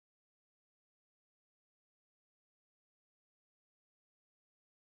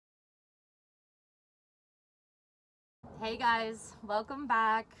Hey guys, welcome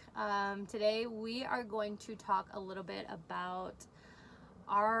back. Today we are going to talk a little bit about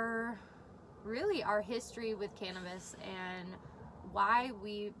our history with cannabis and why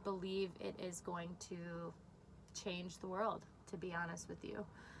we believe it is going to change the world, to be honest with you.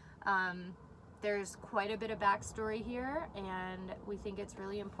 There's quite a bit of backstory here, and we think it's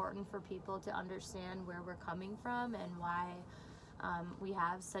really important for people to understand where we're coming from and why we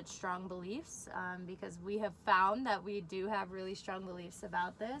have such strong beliefs, because we have found that we do have really strong beliefs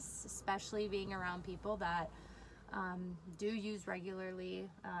about this, especially being around people that do use regularly,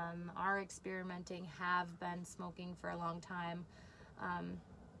 are experimenting, have been smoking for a long time,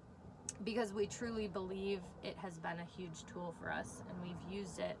 because we truly believe it has been a huge tool for us and we've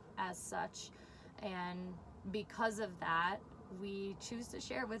used it as such. And because of that, we choose to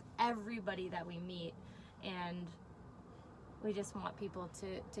share with everybody that we meet, and we just want people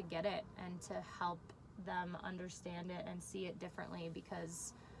to get it and to help them understand it and see it differently,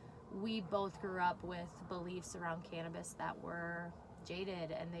 because we both grew up with beliefs around cannabis that were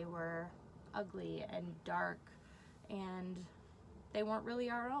jaded, and they were ugly and dark, and they weren't really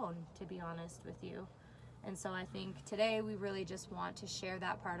our own, to be honest with you. And so I think today we really just want to share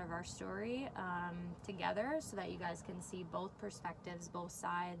that part of our story together, so that you guys can see both perspectives, both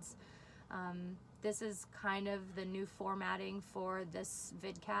sides. This is kind of the new formatting for this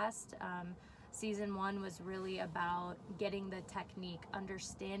vidcast. Season 1 was really about getting the technique,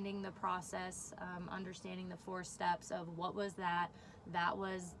 understanding the process, understanding the 4 steps of what was that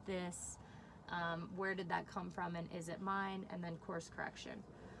was this, where did that come from, and is it mine, and then course correction.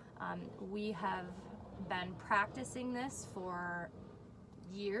 We have been practicing this for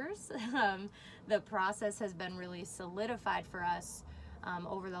years. The process has been really solidified for us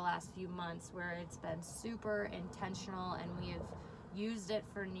over the last few months, where it's been super intentional and we have used it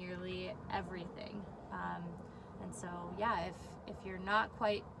for nearly everything. And so yeah, if you're not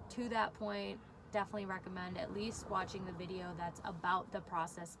quite to that point, definitely recommend at least watching the video that's about the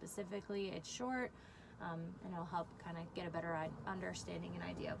process specifically. It's short, and it'll help kind of get a better understanding and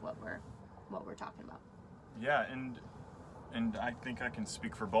idea of what we're talking about. Yeah, and I think I can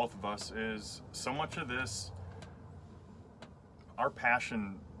speak for both of us, is so much of this, our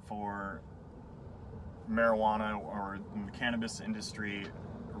passion for marijuana or the cannabis industry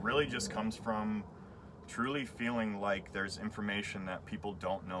really just comes from truly feeling like there's information that people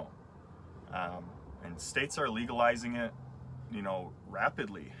don't know. And states are legalizing it,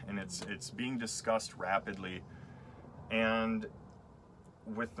 rapidly, and it's being discussed rapidly. And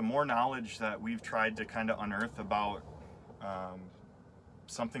with the more knowledge that we've tried to kind of unearth about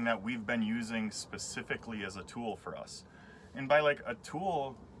something that we've been using specifically as a tool for us. And by like a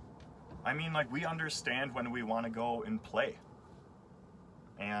tool, I mean like we understand when we want to go and play.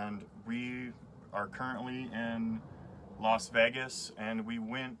 And we are currently in Las Vegas, and we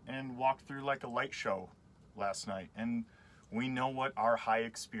went and walked through like a light show last night. And we know what our high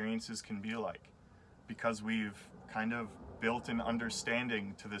experiences can be like, because we've kind of built an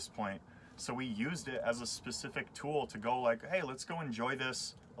understanding to this point. So we used it as a specific tool to go like, hey, let's go enjoy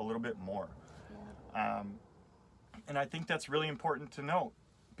this a little bit more. Yeah. And I think that's really important to note,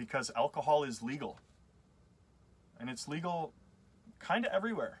 because alcohol is legal. And it's legal kind of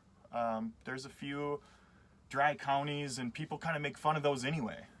everywhere. There's a few dry counties, and people kind of make fun of those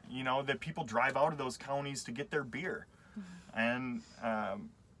anyway. That people drive out of those counties to get their beer. Mm-hmm. And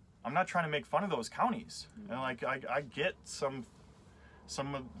I'm not trying to make fun of those counties. Mm-hmm. And like I get some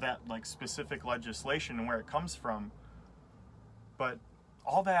of that like specific legislation and where it comes from. But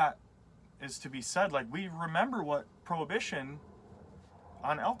all that is to be said, like we remember what prohibition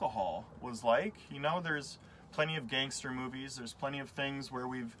on alcohol was like. There's plenty of gangster movies, there's plenty of things where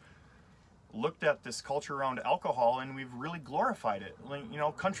we've looked at this culture around alcohol and we've really glorified it. Like,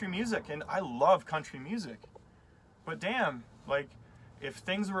 country music, and I love country music. But damn, like if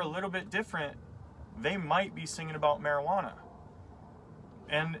things were a little bit different, they might be singing about marijuana.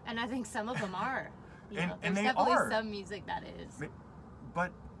 And I think some of them are. And there's they definitely are. Some music that is.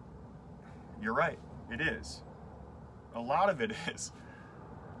 But you're right, it is. A lot of it is.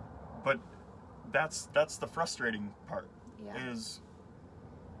 But that's the frustrating part. Yeah. Is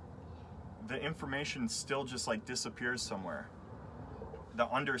the information still just like disappears somewhere. The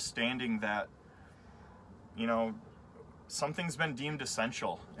understanding that, something's been deemed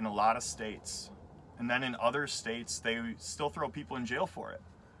essential in a lot of states, and then in other states they still throw people in jail for it.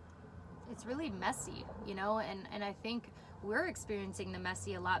 It's really messy, and I think we're experiencing the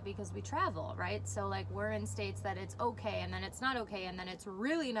messy a lot because we travel, right? So like we're in states that it's okay, and then it's not okay, and then it's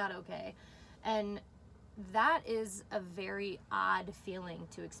really not okay. And that is a very odd feeling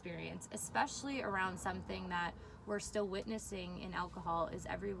to experience, especially around something that we're still witnessing in alcohol is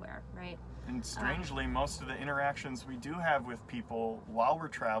everywhere, right? And strangely, most of the interactions we do have with people while we're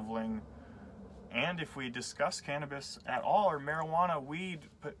traveling, and if we discuss cannabis at all, or marijuana, weed,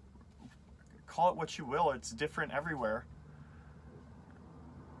 call it what you will, it's different everywhere.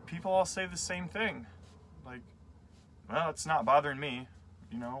 People all say the same thing. Like, well, it's not bothering me,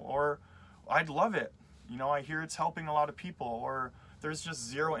 or I'd love it. I hear it's helping a lot of people, or there's just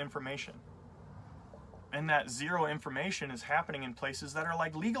zero information. And that zero information is happening in places that are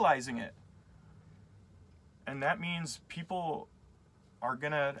like legalizing it. And that means people are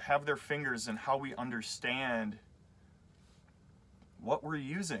going to have their fingers in how we understand what we're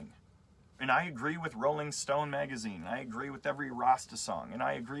using. And I agree with Rolling Stone magazine. I agree with every Rasta song. And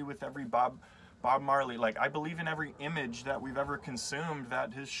I agree with every Bob Marley. Like, I believe in every image that we've ever consumed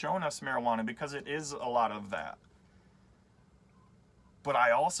that has shown us marijuana, because it is a lot of that. But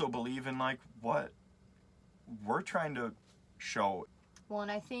I also believe in, like, what we're trying to show. Well,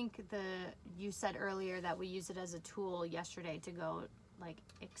 and I think you said earlier that we use it as a tool yesterday to go, like,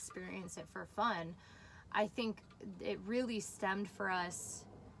 experience it for fun. I think it really stemmed for us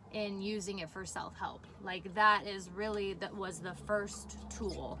in using it for self-help. Like, that was the first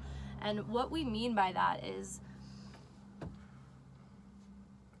tool. And what we mean by that is,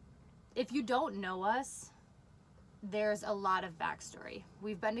 if you don't know us, there's a lot of backstory.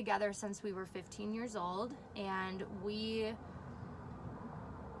 We've been together since we were 15 years old, and we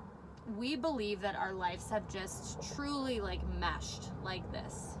believe that our lives have just truly, like, meshed like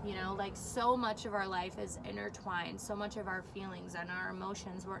this, like, so much of our life is intertwined, so much of our feelings and our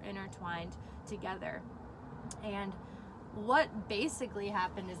emotions were intertwined together. And what basically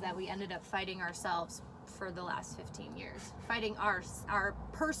happened is that we ended up fighting ourselves for the last 15 years, fighting our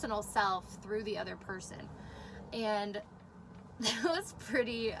personal self through the other person. And it was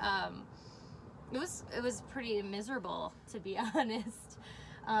pretty it was pretty miserable, to be honest.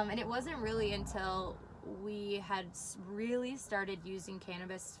 And it wasn't really until we had really started using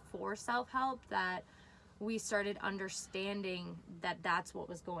cannabis for self-help that we started understanding that that's what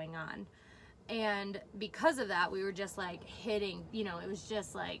was going on. And because of that, we were just like hitting, it was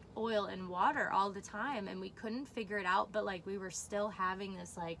just like oil and water all the time, and we couldn't figure it out, but like we were still having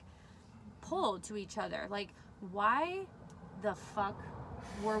this like pull to each other. Like, why the fuck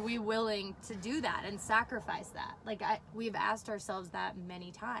were we willing to do that and sacrifice that? Like, we've asked ourselves that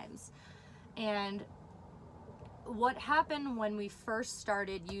many times. And what happened when we first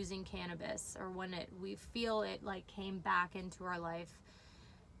started using cannabis, or when we feel it like came back into our life?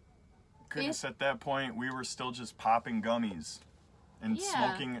 Goodness, at that point, we were still just popping gummies and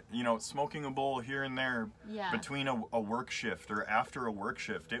smoking a bowl here and there between a work shift or after a work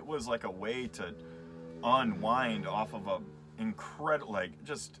shift. It was like a way to unwind off of a incredible, like,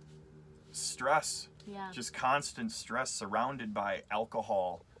 just stress, just constant stress surrounded by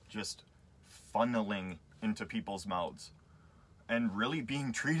alcohol just funneling into people's mouths, and really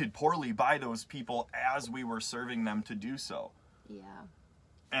being treated poorly by those people as we were serving them to do so.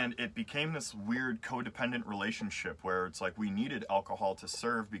 And it became this weird codependent relationship where it's like we needed alcohol to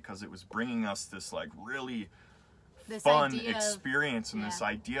serve because it was bringing us this like really fun experience and this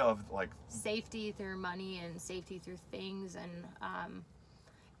idea of like safety through money and safety through things,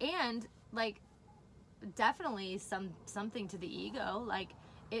 and like definitely something to the ego. Like,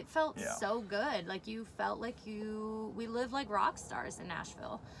 it felt so good. Like, you felt like we lived like rock stars in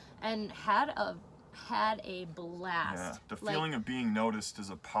Nashville and had a blast. The feeling of being noticed is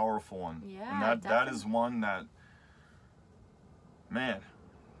a powerful one. And that is one that, man,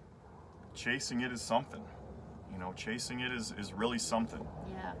 chasing it is something. Chasing it is really something.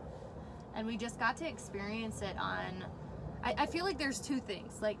 And we just got to experience it on, I feel like there's two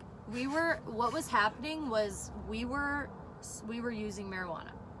things. Like, what was happening was we were using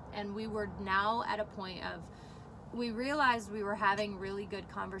marijuana, and we were now at a point of, we realized we were having really good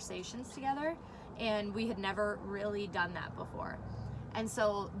conversations together, and we had never really done that before. And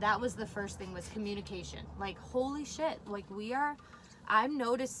so that was the first thing, was communication. Like, holy shit, like, I'm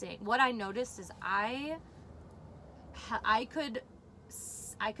noticing, what I noticed is I could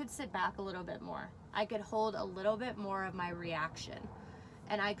sit back a little bit more. I could hold a little bit more of my reaction,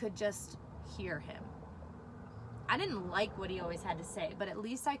 and I could just hear him. I didn't like what he always had to say, but at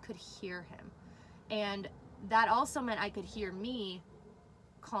least I could hear him. And that also meant I could hear me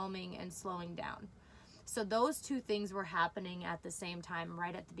calming and slowing down. So those two things were happening at the same time,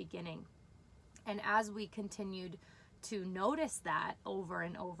 right at the beginning. And as we continued to notice that over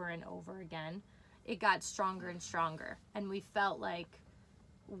and over and over again, it got stronger and stronger. And we felt like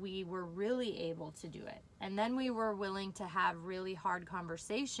we were really able to do it. And then we were willing to have really hard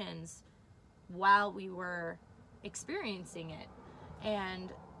conversations while we were experiencing it.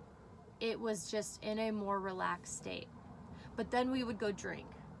 And it was just in a more relaxed state. But then we would go drink.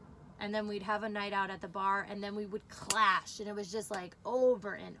 And then we'd have a night out at the bar, and then we would clash. And it was just like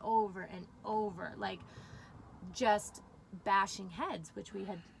over and over and over. Like just bashing heads, which we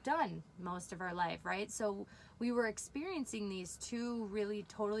had done most of our life, right? So we were experiencing these two really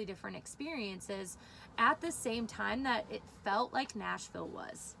totally different experiences at the same time that it felt like Nashville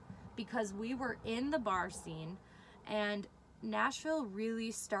was, because we were in the bar scene and Nashville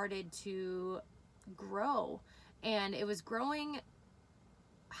really started to grow, and it was growing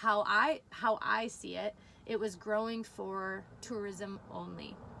how I see it. It was growing for tourism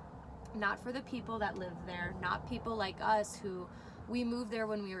only. Not for the people that live there, not people like us who we moved there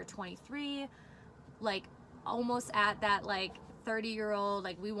when we were 23, like almost at that like 30-year-old,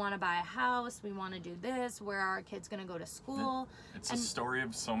 like we want to buy a house, we want to do this, where are our kids going to go to school? It's a story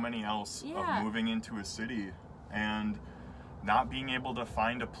of so many else, Yeah. of moving into a city and not being able to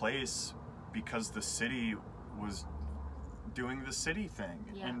find a place because the city was doing the city thing.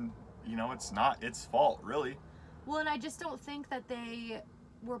 Yeah. And, you know, it's not its fault, really. Well, and I just don't think that they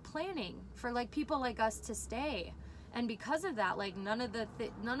were planning for like people like us to stay, and because of that, like none of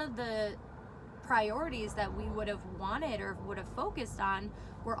the priorities that we would have wanted or would have focused on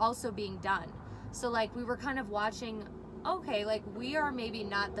were also being done. So like we were kind of watching, okay, like we are maybe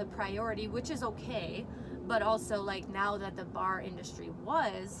not the priority, which is okay, but also like now that the bar industry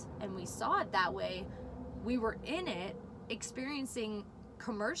was, and we saw it that way, we were in it experiencing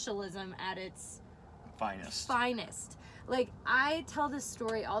commercialism at its finest. Like, I tell this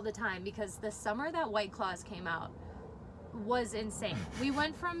story all the time because the summer that White Claws came out was insane. We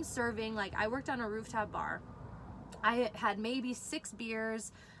went from serving, like, I worked on a rooftop bar. I had maybe 6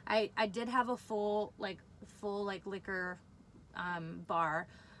 beers. I did have a full liquor bar.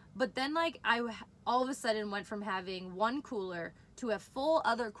 But then, like, I all of a sudden went from having 1 cooler to a full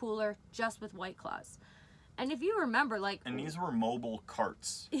other cooler just with White Claws. And if you remember, like... And these were mobile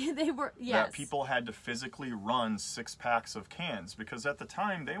carts. They were, yes. That people had to physically run 6 packs of cans, because at the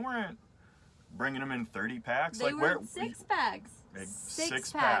time they weren't bringing them in 30 packs. They were 6 packs.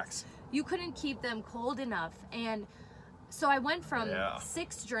 6 packs. You couldn't keep them cold enough. And so I went from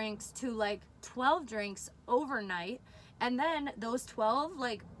 6 drinks to like 12 drinks overnight. And then those 12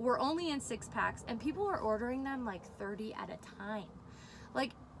 like were only in 6 packs, and people were ordering them like 30 at a time.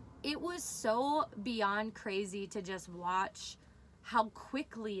 Like, it was so beyond crazy to just watch how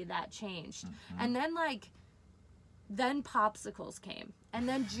quickly that changed. Mm-hmm. And then then popsicles came, and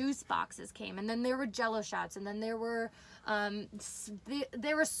then juice boxes came, and then there were Jello shots, and then there were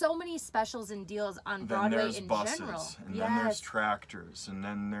so many specials and deals on Broadway then there's in buses, general. And then there's tractors, and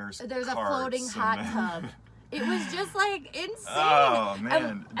then there's a carts, floating hot tub. It was just like insane. Oh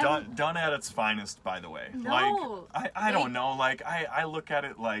man, done at its finest, by the way. No, like I don't know. Like I look at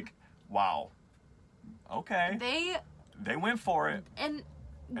it like, wow, okay. They went for it, and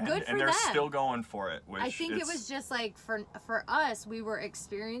good for them. And they're still going for it. Which I think it was just like for us, we were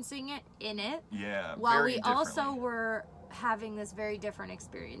experiencing it in it. Yeah. While we also were having this very different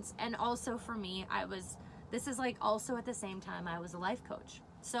experience, and also for me, this is like also at the same time I was a life coach,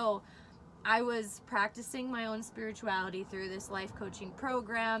 so I was practicing my own spirituality through this life coaching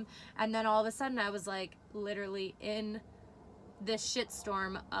program, and then all of a sudden I was like literally in this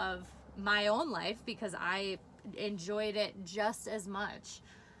shitstorm of my own life because I enjoyed it just as much,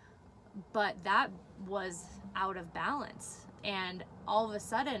 but that was out of balance, and all of a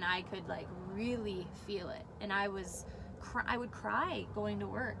sudden I could like really feel it, and I would cry going to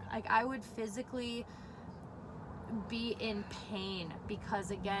work. Like, I would physically be in pain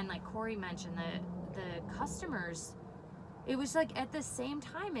because, again, like Corey mentioned, the customers, it was like at the same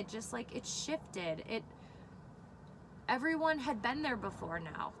time it just like it shifted. Everyone had been there before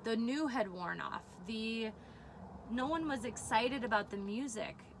now. The new had worn off. No one was excited about the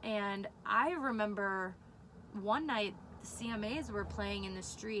music. And I remember one night the CMAs were playing in the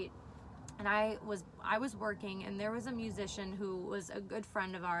street, and I was working, and there was a musician who was a good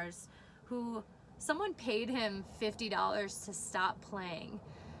friend of ours who someone paid him $50 to stop playing.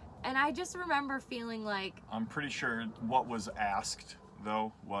 And I just remember feeling like... I'm pretty sure what was asked,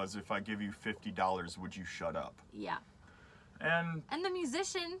 though, was, if I give you $50, would you shut up? Yeah. And the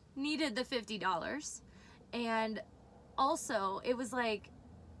musician needed the $50. And also, it was like,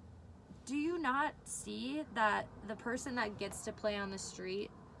 do you not see that the person that gets to play on the street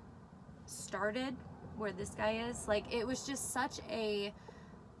started where this guy is? Like, it was just such a...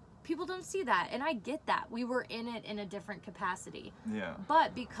 People don't see that, and I get that. We were in it in a different capacity. Yeah.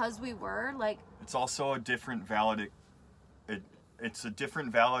 But because we were, like... It's also a different valid... It's a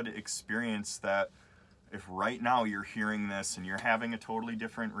different valid experience that if right now you're hearing this and you're having a totally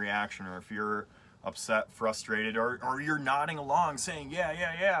different reaction, or if you're upset, frustrated, or you're nodding along saying,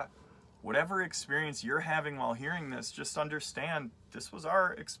 yeah, whatever experience you're having while hearing this, just understand this was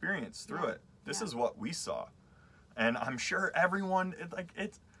our experience through it. This is what we saw. And I'm sure everyone,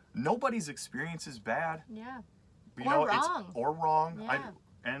 nobody's experience is bad. Yeah. You Or know, wrong. Or wrong. Yeah.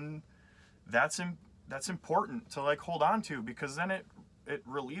 And that's important to like hold on to, because then it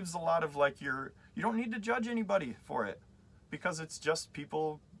relieves a lot of like you don't need to judge anybody for it, because it's just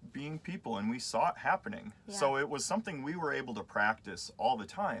people being people, and we saw it happening. Yeah. So it was something we were able to practice all the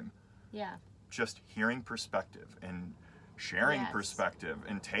time. Yeah. Just hearing perspective and sharing Yes. perspective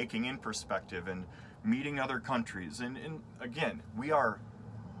and taking in perspective and meeting other countries. And again, we are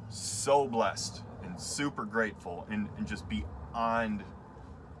so blessed and super grateful and just beyond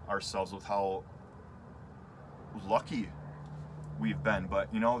ourselves with how lucky we've been.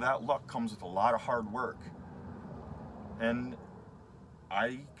 But you know, that luck comes with a lot of hard work. And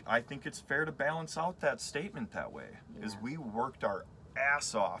I think it's fair to balance out that statement that way, is we worked our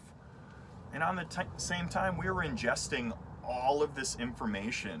ass off. And on the same time, we were ingesting all of this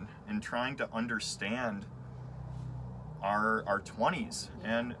information and trying to understand our 20s.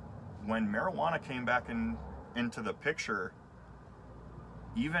 And when marijuana came back into the picture,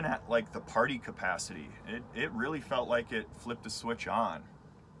 even at like the party capacity, it really felt like it flipped a switch on.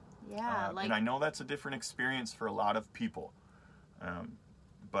 Yeah. And I know that's a different experience for a lot of people.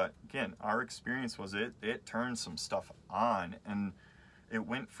 But again, our experience was it turned some stuff on, and it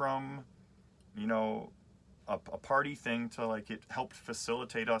went from, you know, a party thing to like it helped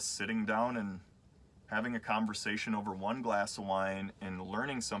facilitate us sitting down and having a conversation over one glass of wine and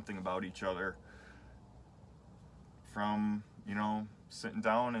learning something about each other, from, you know, sitting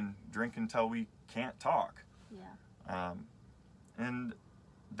down and drinking until we can't talk. Yeah. And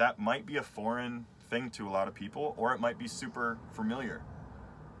that might be a foreign thing to a lot of people, or it might be super familiar.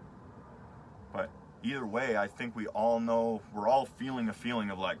 But either way, I think we all know, we're all feeling a feeling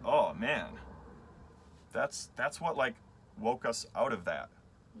of like, oh man, that's what like woke us out of that.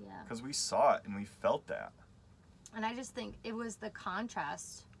 Yeah. Because we saw it and we felt that. And I just think it was the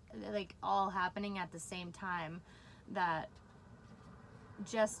contrast, like all happening at the same time, that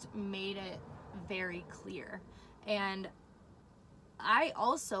just made it very clear. And I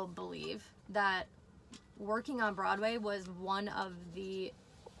also believe that working on Broadway was one of the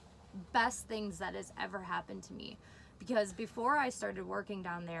best things that has ever happened to me, because before I started working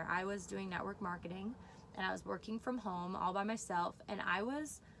down there, I was doing network marketing and I was working from home all by myself, and I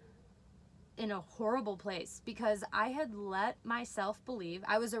was in a horrible place because I had let myself believe.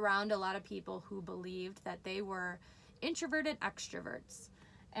 I was around a lot of people who believed that they were introverted extroverts,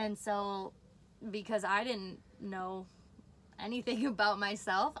 and so because I didn't know anything about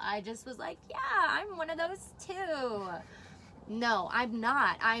myself, I just was like, yeah, I'm one of those too. No, I'm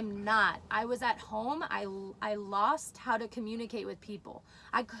not. I was at home. I lost how to communicate with people.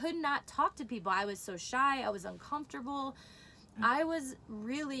 I could not talk to people. I was so shy. I was uncomfortable. I was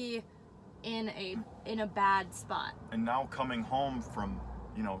really in a bad spot. And now coming home from,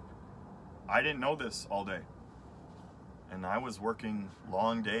 you know, I didn't know this all day. And I was working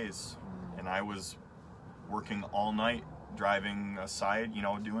long days, and I was working all night, driving aside, you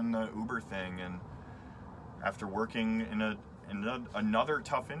know, doing the Uber thing. And after working in another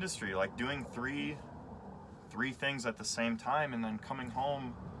tough industry, like doing three things at the same time, and then coming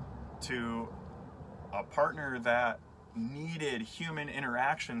home to a partner that needed human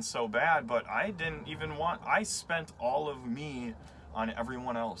interaction so bad, but I didn't even I spent all of me on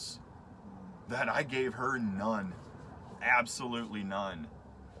everyone else, that I gave her none, absolutely none.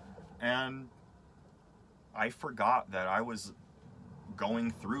 And I forgot that I was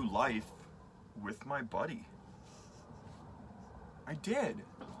going through life with my buddy. I did.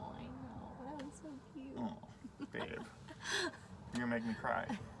 Oh, I know. That was so cute. Oh, babe. You're gonna make me cry.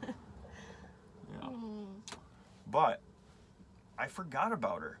 Yeah. But I forgot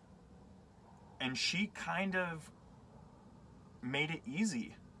about her. And she kind of made it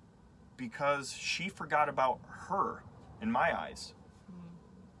easy, because she forgot about her in my eyes.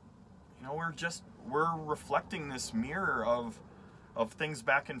 You know, we're reflecting this mirror of things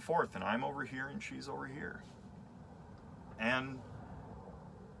back and forth, and I'm over here and she's over here. And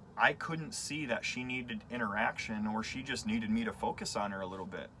I couldn't see that she needed interaction, or she just needed me to focus on her a little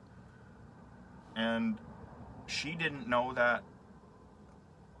bit. And she didn't know that,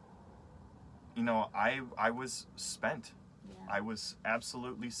 you know, I was spent. Yeah. I was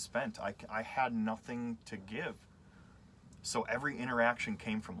absolutely spent. I had nothing to give. So every interaction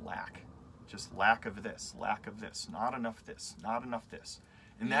came from lack. Just lack of this, not enough this, not enough this.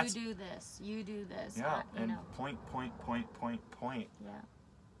 And you that's, do this, you do this. yeah, you and know. point. Yeah.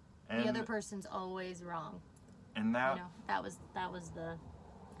 And The other person's always wrong. And that, You know, that was the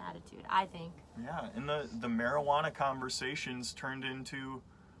attitude, I think. yeah, and the marijuana conversations turned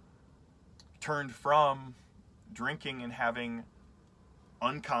from drinking and having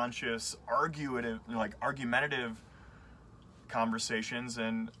unconscious, argumentative conversations,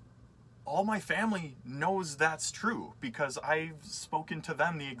 and all my family knows that's true because I've spoken to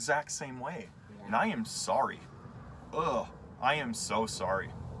them the exact same way. Yeah. And I am sorry. Ugh, I am so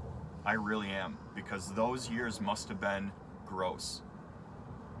sorry. I really am, because those years must have been gross.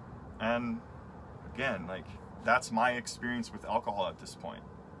 And again, like, that's my experience with alcohol at this point.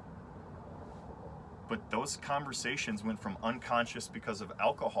 But those conversations went from unconscious because of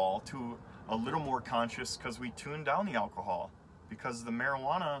alcohol to a little more conscious because we tuned down the alcohol, because the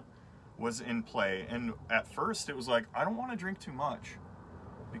marijuana was in play. And at first it was like, I don't want to drink too much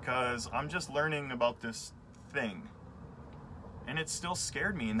because I'm just learning about this thing. And it still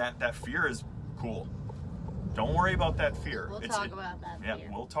scared me, and that fear is cool. Don't worry about that fear. We'll talk about that Yeah, fear.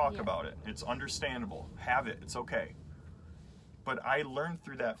 we'll talk about it. It's understandable. Have it. It's okay. But I learned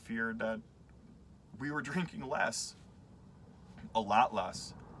through that fear that we were drinking less, a lot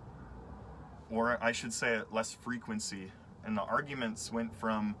less, or I should say at less frequency. And the arguments went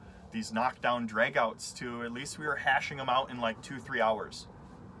from these knockdown dragouts to at least we were hashing them out in like 2-3 hours.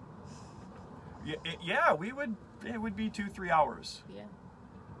 Yeah, it would be 2-3 hours. Yeah.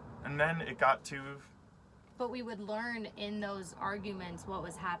 And then it got to... But we would learn in those arguments what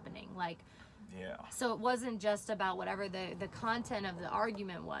was happening. Like, yeah. so it wasn't just about whatever the content of the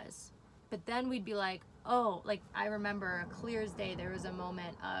argument was. But then we'd be like, oh, like, I remember clear as day, there was a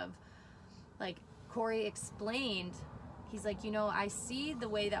moment of, like, Corey explained, he's like, you know, I see the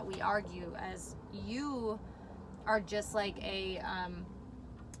way that we argue as you are just like a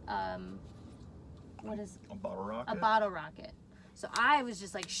bottle rocket? A bottle rocket. So I was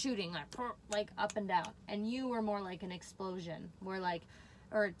just like shooting like up and down, and you were more like an explosion, more like,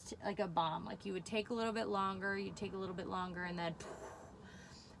 like a bomb. Like you would take a little bit longer, you'd take a little bit longer, and then.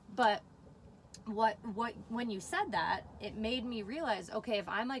 But when you said that, it made me realize, okay, if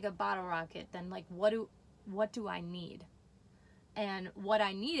I'm like a bottle rocket, then like what do I need? And what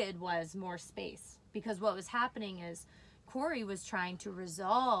I needed was more space, because what was happening is Corey was trying to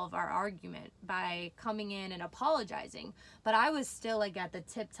resolve our argument by coming in and apologizing, but I was still like at the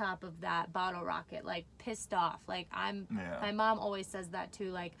tip top of that bottle rocket, like pissed off. Like my mom always says that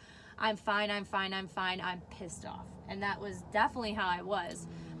too, like I'm fine, I'm pissed off. And that was definitely how I was.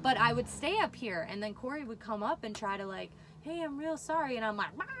 But I would stay up here, and then Corey would come up and try to like, hey, I'm real sorry, and I'm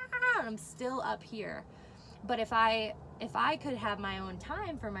like, and I'm still up here. But if I could have my own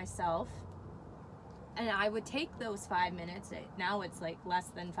time for myself, and I would take those 5 minutes, now it's like less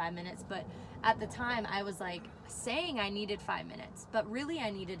than 5 minutes, but at the time I was like saying I needed 5 minutes, but really I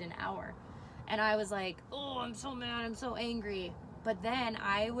needed an hour. And I was like, oh, I'm so mad, I'm so angry. But then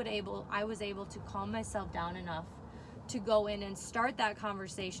I was able to calm myself down enough to go in and start that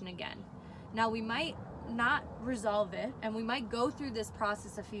conversation again. Now we might not resolve it, and we might go through this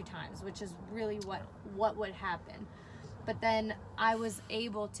process a few times, which is really what would happen. But then I was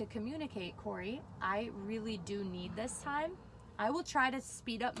able to communicate, Corey, I really do need this time. I will try to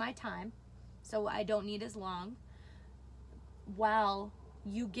speed up my time so I don't need as long, while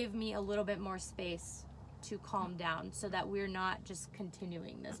you give me a little bit more space to calm down so that we're not just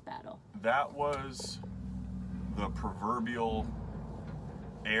continuing this battle. That was the proverbial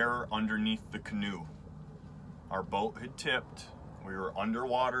air underneath the canoe. Our boat had tipped. We were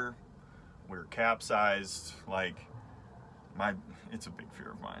underwater. We were capsized. Like, it's a big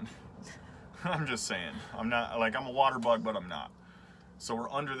fear of mine. I'm just saying. I'm a water bug, but I'm not. So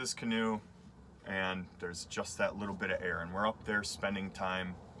we're under this canoe, and there's just that little bit of air, and we're up there spending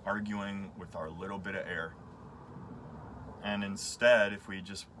time arguing with our little bit of air. And instead, if we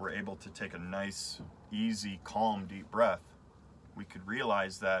just were able to take a nice, easy, calm, deep breath, we could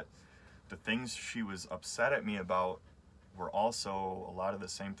realize that the things she was upset at me about were also a lot of the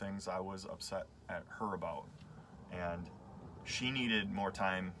same things I was upset at her about. And she needed more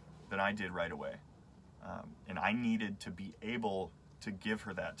time than I did right away. And I needed to be able to give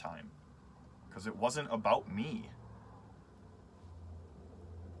her that time, because it wasn't about me.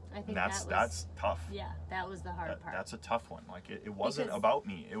 I think that's tough. Yeah, that was the hard part. That's a tough one. Like it wasn't about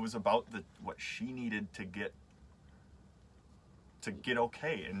me. It was about what she needed to get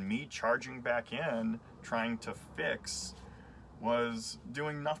okay. And me charging back in, trying to fix, was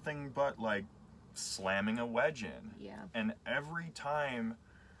doing nothing but like slamming a wedge in. Yeah. And every time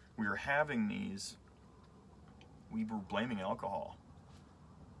we were having these, we were blaming alcohol.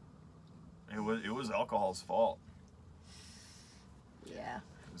 It was alcohol's fault. Yeah.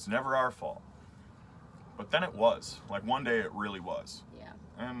 It was never our fault. But then it was. Like one day it really was. Yeah.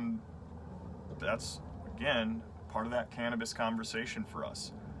 And that's, again, part of that cannabis conversation for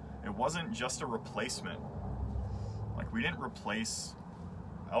us. It wasn't just a replacement. Like, we didn't replace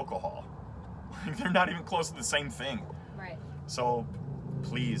alcohol. Like, they're not even close to the same thing. Right. So,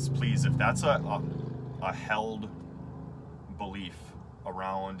 please, if that's a held belief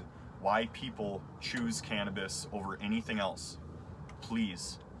around why people choose cannabis over anything else,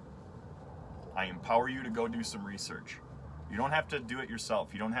 please, I empower you to go do some research. You don't have to do it yourself.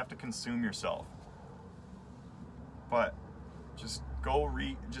 You don't have to consume yourself. But just go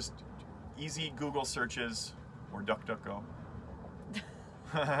just easy Google searches or DuckDuckGo.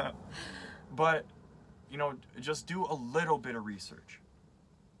 But, just do a little bit of research.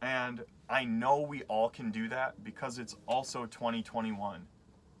 And I know we all can do that because it's also 2021.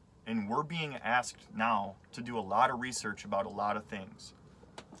 And we're being asked now to do a lot of research about a lot of things.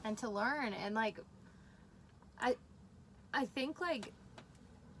 And to learn. And, like, I think, like,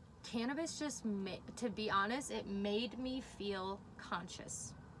 cannabis just, to be honest, it made me feel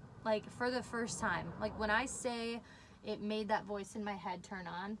conscious. Like, for the first time. Like, when I say it made that voice in my head turn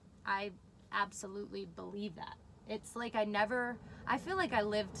on, I absolutely believe that. It's like I feel like I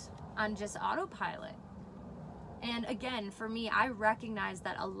lived on just autopilot. And again, for me, I recognize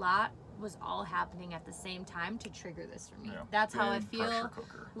that a lot was all happening at the same time to trigger this for me. Yeah, that's how I big feel. pressure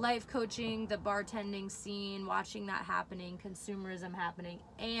cooker. Life coaching, the bartending scene, watching that happening, consumerism happening,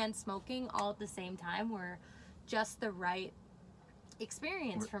 and smoking all at the same time were just the right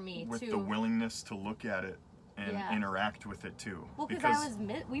experience for me. With the willingness to look at it and interact with it too. Well, because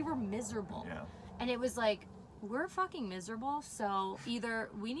we were miserable. Yeah. And it was like, we're fucking miserable, so either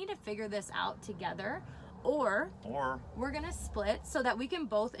we need to figure this out together, or we're gonna split so that we can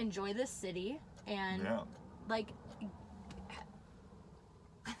both enjoy this city and like.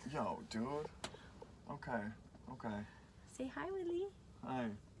 Yo, dude. Okay. Say hi, Willie. Hi.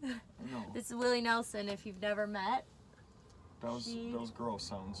 I know. This is Willie Nelson. If you've never met, those gross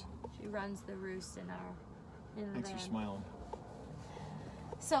sounds. She runs the roost in the Thanks van. for smiling.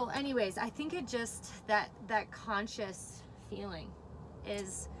 So, anyways, I think it just that conscious feeling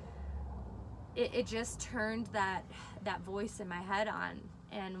is. It just turned that voice in my head on,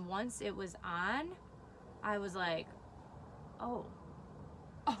 and once it was on, I was like, oh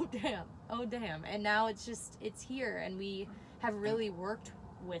damn, and now it's here, and we have really worked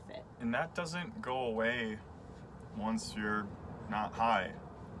with it. And that doesn't go away once you're not high.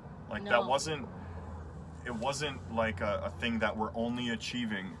 Like, No. it wasn't like a thing that we're only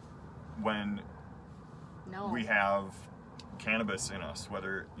achieving when we have cannabis in us,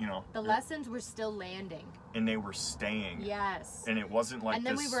 whether the lessons were still landing, and they were staying. Yes. And it wasn't like and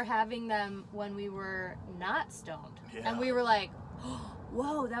then this... we were having them when we were not stoned. Yeah. And we were like,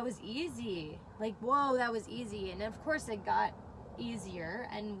 whoa, that was easy. Like, whoa, that was easy. And of course it got easier,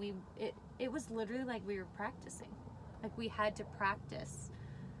 and it was literally like we were practicing. Like, we had to practice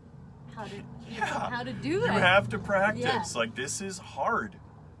how to do it. You have to practice. Yeah. Like, this is hard.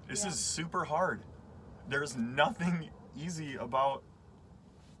 This is super hard. There's nothing easy about,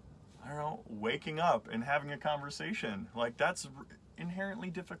 I don't know, waking up and having a conversation. Like, that's inherently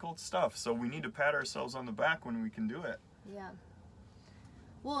difficult stuff. So we need to pat ourselves on the back when we can do it. Yeah.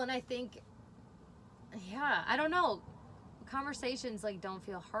 Well, and I think, I don't know. Conversations, like, don't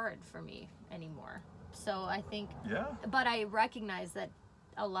feel hard for me anymore. So I think, but I recognize that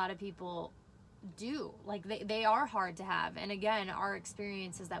a lot of people do. Like, they are hard to have. And again, our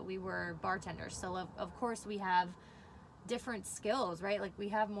experience is that we were bartenders. So of course we have different skills, right? Like, we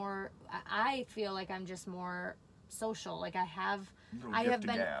have more, I feel like I'm just more social. Like, I've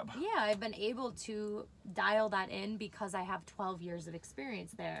been able to dial that in because I have 12 years of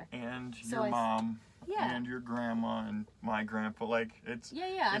experience there. And your mom and your grandma and my grandpa, like, it's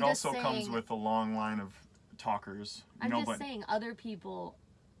it also comes with a long line of talkers. I'm just saying, other people,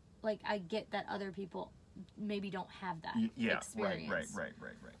 like, I get that other people maybe don't have that experience. Right.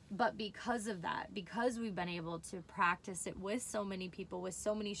 But because of that, because we've been able to practice it with so many people, with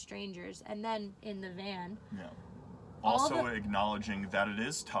so many strangers, and then in the van. Yeah. Also acknowledging that it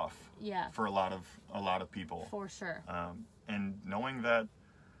is tough. Yeah. For a lot of people. For sure. And knowing that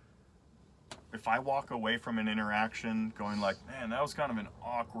if I walk away from an interaction going like, man, that was kind of an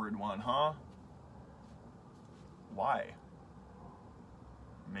awkward one, huh? Why?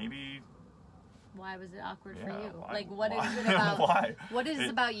 Maybe. Why was it awkward for you? Why? Like, what Why? is it about? Why? What is it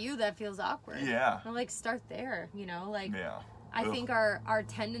about you that feels awkward? Yeah. Well, like, start there, like. Yeah. I think our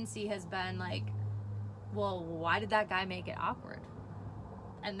tendency has been like, well, why did that guy make it awkward?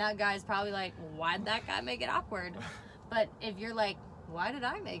 And that guy's probably like, why'd that guy make it awkward? But if you're like, why did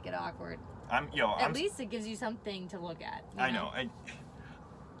I make it awkward? At least it gives you something to look at. I know.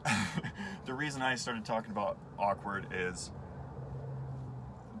 The reason I started talking about awkward is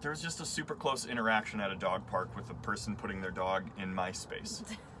there's just a super close interaction at a dog park with a person putting their dog in my space.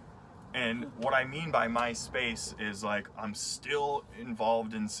 And what I mean by my space is, like, I'm still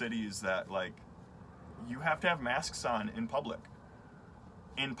involved in cities that, like, you have to have masks on in public.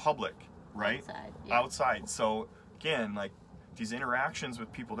 In public, right? Outside. Yeah. Outside. So, again, like, these interactions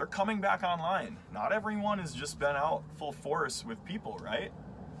with people, they're coming back online. Not everyone has just been out full force with people, right?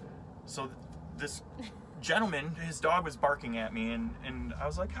 So this gentleman, his dog was barking at me, and I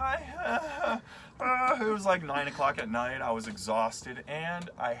was like, hi. It was like 9 o'clock at night. I was exhausted, and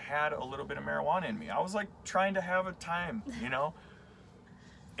I had a little bit of marijuana in me. I was like trying to have a time, you know?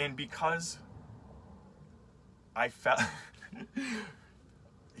 And because I felt...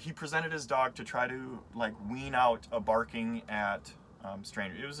 he presented his dog to try to, like, wean out a barking at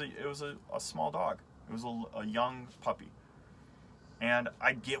stranger. It was a small dog. It was a young puppy. And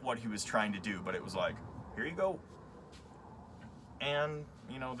I get what he was trying to do, but it was like, here you go. And,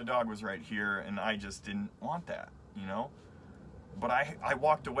 you know, the dog was right here, and I just didn't want that, you know? But I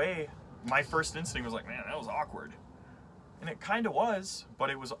walked away. My first instinct was like, man, that was awkward. And it kind of was,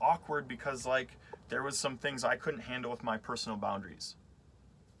 but it was awkward because, like, there was some things I couldn't handle with my personal boundaries.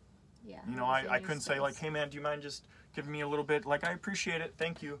 Yeah. You know, I couldn't say, like, hey, man, do you mind just giving me a little bit? Like, I appreciate it.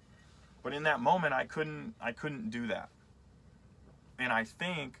 Thank you. But in that moment, I couldn't do that. And I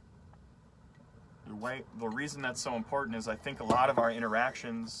think the reason that's so important is I think a lot of our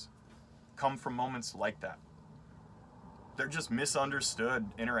interactions come from moments like that. They're just misunderstood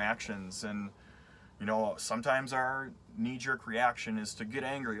interactions, and, you know, sometimes our knee-jerk reaction is to get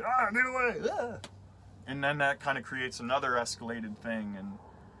angry. Get away! And then that kind of creates another escalated thing, and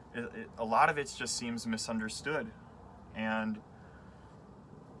a lot of it just seems misunderstood. And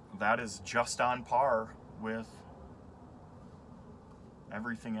that is just on par with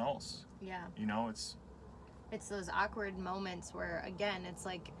everything else. Yeah. You know, it's those awkward moments where, again, it's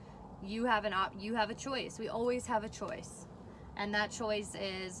like you have a choice. We always have a choice. And that choice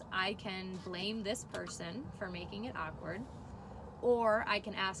is, I can blame this person for making it awkward, or I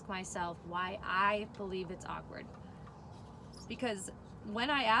can ask myself why I believe it's awkward. Because when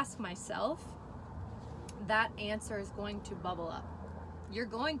I ask myself, that answer is going to bubble up. You're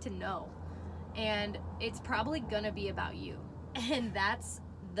going to know. And it's probably going to be about you. And that's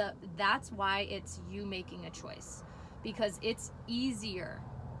why it's you making a choice, because it's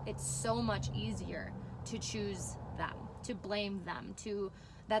so much easier to choose them, to blame them,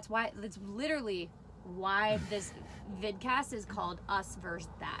 that's literally why this vidcast is called Us Versus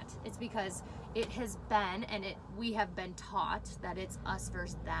That. It's because it has been, and we have been taught that it's us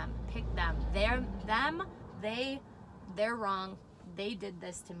versus them. Pick them. They're wrong. They did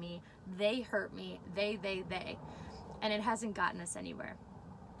this to me. They hurt me. They. And it hasn't gotten us anywhere.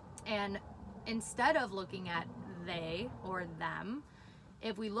 And instead of looking at they or them,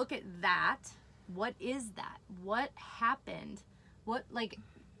 if we look at that, what is that? What happened?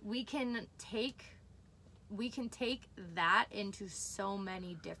 We can take that into so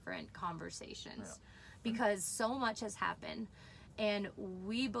many different conversations, because so much has happened. And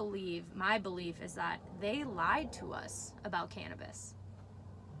my belief is that they lied to us about cannabis.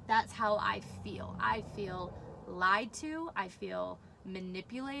 That's how I feel. I feel lied to, I feel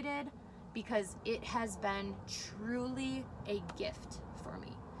manipulated, because it has been truly a gift for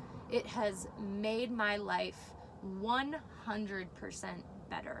me. It has made my life 100%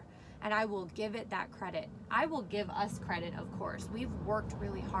 better, and I will give it that credit. I will give us credit, of course. We've worked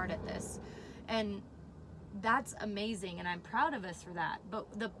really hard at this, and that's amazing, and I'm proud of us for that.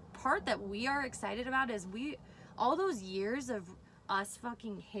 But the part that we are excited about is all those years of us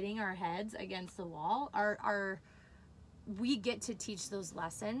fucking hitting our heads against the wall we get to teach those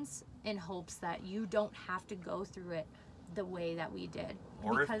lessons in hopes that you don't have to go through it the way that we did.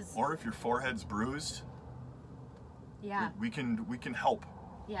 Or if your forehead's bruised, yeah, we can help.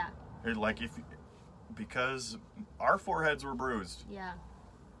 Yeah. Because our foreheads were bruised. Yeah.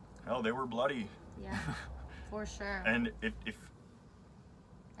 Hell, they were bloody. Yeah. For sure. And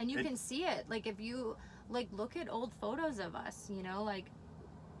you can see it. Like, if you look at old photos of us, you know, like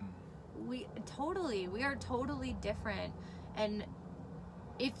we are totally different. And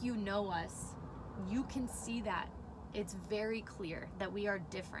if you know us, you can see that. It's very clear that we are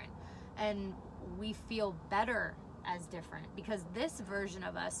different, and we feel better as different because this version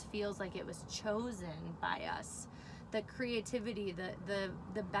of us feels like it was chosen by us. The creativity,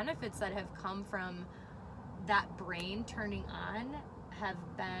 the benefits that have come from that brain turning on have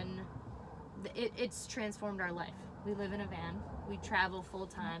been, it's transformed our life. We live in a van. We travel full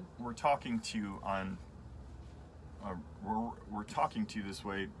time. We're talking to you on, we're talking to you this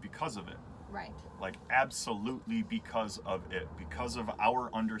way because of it. Right. Like, absolutely because of it. Because of our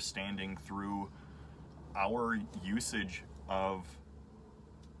understanding through our usage of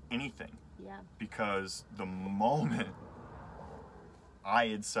anything. Yeah. Because the moment I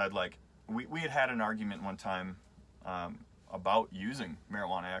had said, like, we had an argument one time about using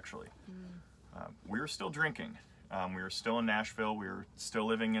marijuana, actually. We were still drinking. We were still in Nashville. We were still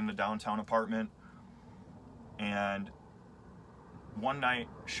living in the downtown apartment. And one night,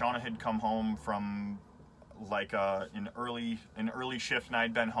 Shauna had come home from like an early shift, and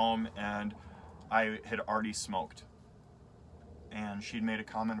I'd been home, and I had already smoked. And she'd made a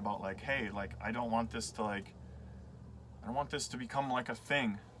comment about, like, hey, like, I don't want this to become like a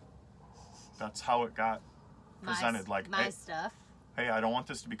thing. That's how it got presented. Like, my stuff. Hey, I don't want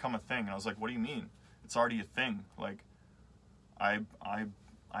this to become a thing. And I was like, what do you mean? It's already a thing. Like, I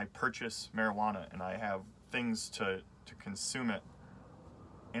purchase marijuana, and I have things to consume it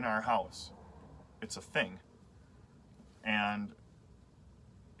in our house. It's a thing. And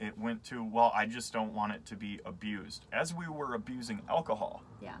it went to, well, I just don't want it to be abused. As we were abusing alcohol.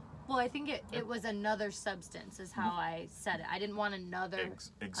 Yeah. Well, I think it was another substance, is how I said it. I didn't want another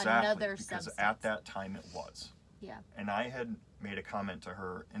because substance. At that time it was. Yeah. And I had made a comment to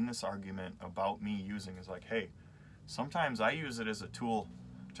her in this argument about me using, is like, hey, sometimes I use it as a tool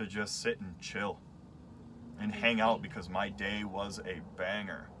to just sit and chill and hang out because my day was a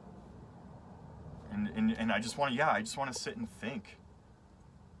banger. And I just want to sit and think.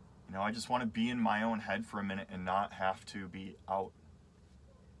 You know, I just want to be in my own head for a minute and not have to be out.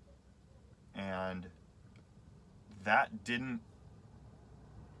 And that didn't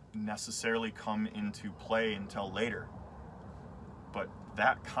necessarily come into play until later. But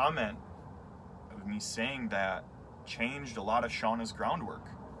that comment of me saying that changed a lot of Shauna's groundwork.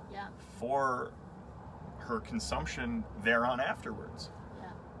 Yeah. For her consumption thereon afterwards.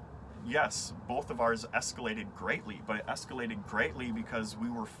 Yes, both of ours escalated greatly, but it escalated greatly because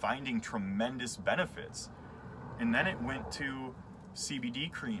we were finding tremendous benefits. And then it went to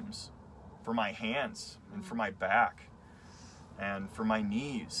CBD creams for my hands and for my back and for my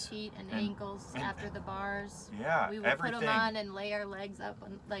knees. Feet and ankles after the bars. Yeah, we would everything. put them on and lay our legs up.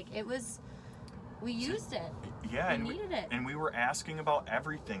 And, like, it was, we used it. Yeah, we needed it. And we were asking about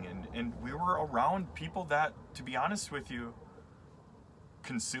everything. And we were around people that, to be honest with you,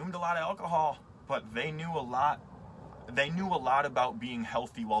 consumed a lot of alcohol, but they knew a lot about being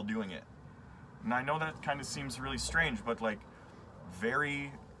healthy while doing it. And I know that kind of seems really strange, but like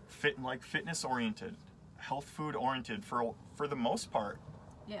very fitness oriented, health food oriented for the most part.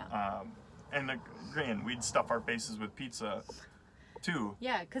 Yeah. And again, we'd stuff our faces with pizza too.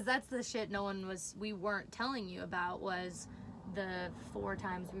 Yeah, because that's the shit we weren't telling you about, was the 4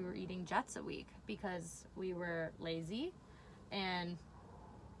 times we were eating Jets a week because we were lazy. And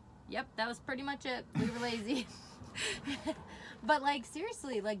yep, that was pretty much it. We were lazy. But like,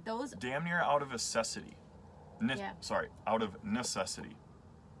 seriously, like those... Damn near out of necessity. Out of necessity.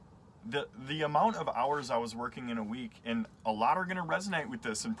 The amount of hours I was working in a week, and a lot are going to resonate with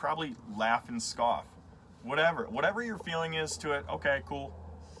this and probably laugh and scoff. Whatever your feeling is to it, okay, cool.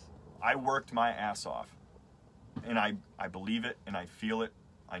 I worked my ass off. And I believe it, and I feel it,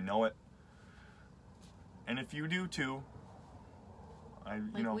 I know it. And if you do too,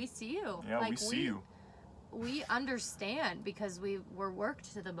 we see you. Yeah, we see you. We understand because we were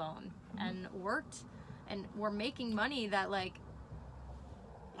worked to the bone and we're making money that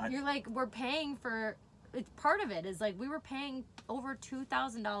we're paying for. It's part of it is like we were paying over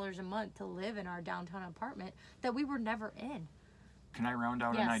 $2,000 a month to live in our downtown apartment that we were never in. Can I round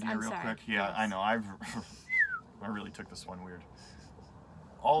out an idea real quick? Yeah, yes. I know. I really took this one weird.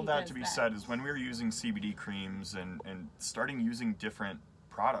 All that to be said is when we were using CBD creams and starting using different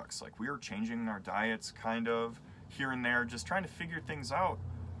products, like we were changing our diets kind of here and there, just trying to figure things out,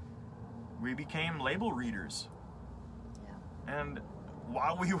 we became label readers. Yeah. And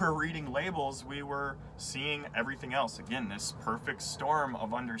while we were reading labels, we were seeing everything else. Again, this perfect storm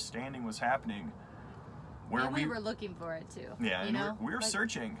of understanding was happening. Where we were looking for it too. Yeah, and we were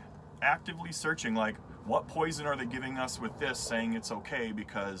searching, actively searching, like, what poison are they giving us with this, saying it's okay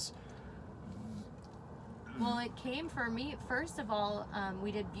because... Well, it came for me, first of all,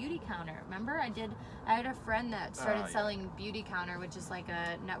 we did Beauty Counter. Remember? I had a friend that started selling Beauty Counter, which is like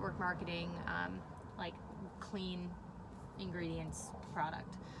a network marketing, like clean ingredients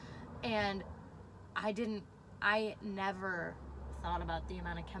product. And I never thought about the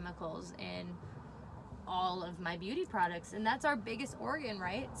amount of chemicals in all of my beauty products, and that's our biggest organ,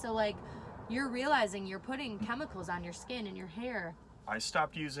 right? So like, you're realizing you're putting chemicals on your skin and your hair. I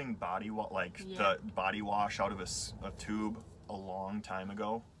stopped using the body wash out of a tube a long time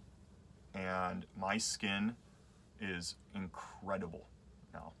ago, and my skin is incredible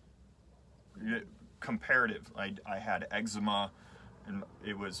now. Comparative, I had eczema, and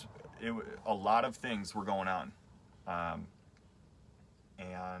it was a lot of things were going on,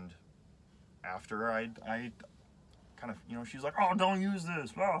 and after I kind of, you know, she's like, oh, don't use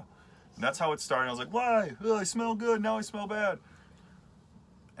this, blah. And that's how it started. I was like, why? Oh, I smell good, now I smell bad.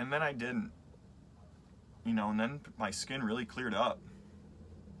 And then I didn't, you know, and then my skin really cleared up.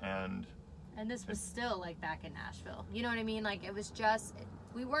 And this was still like back in Nashville, you know what I mean? Like, it was just,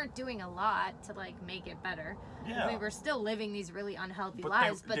 we weren't doing a lot to like make it better. Yeah. We were still living these really unhealthy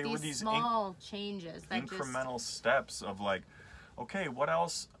lives, but these small changes that incremental steps of like, okay, what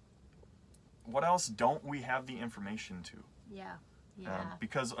else don't we have the information to? Yeah.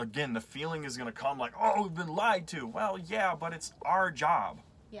 Because again, the feeling is going to come like, oh, we've been lied to. Well, yeah, but it's our job.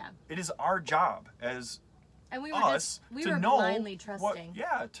 Yeah. It is our job as and we were know blindly trusting.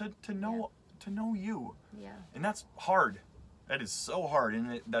 To know you. Yeah. And that's hard. That is so hard,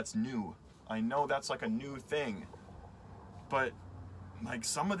 and that's new. I know that's like a new thing. But like,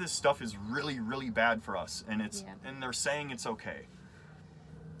 some of this stuff is really, really bad for us, and and they're saying it's okay.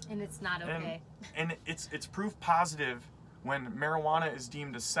 And it's not okay. And it's proof positive when marijuana is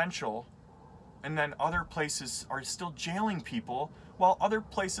deemed essential, and then other places are still jailing people, while other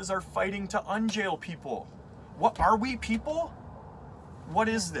places are fighting to unjail people. What are we, people? What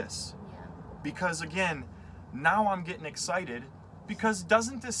is this? Yeah. Because again, now I'm getting excited, because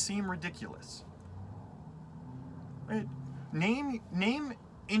doesn't this seem ridiculous? Right? Name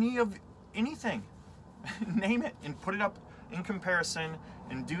anything. Name it and put it up in comparison,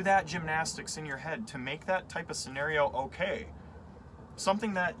 and do that gymnastics in your head to make that type of scenario okay.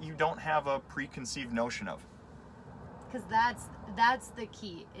 Something that you don't have a preconceived notion of. Because that's the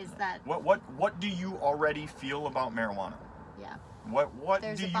key, is that what do you already feel about marijuana? Yeah. What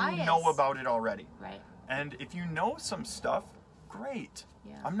do you know about it already? Right. And if you know some stuff, great.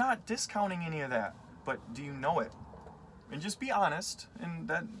 Yeah. I'm not discounting any of that, but do you know it? And just be honest, and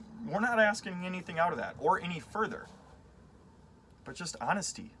that we're not asking anything out of that or any further. But just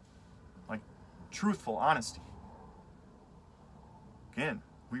honesty. Like, truthful honesty. Again,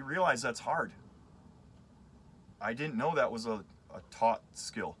 we realize that's hard. I didn't know that was a taught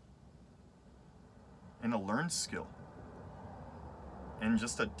skill and a learned skill, and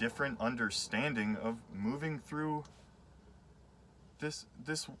just a different understanding of moving through this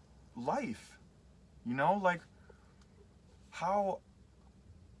life. You know, like, how,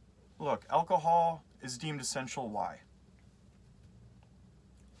 look, alcohol is deemed essential. Why?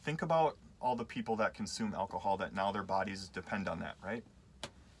 Think about all the people that consume alcohol that now their bodies depend on that, right?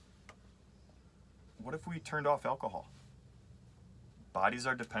 What if we turned off alcohol? Bodies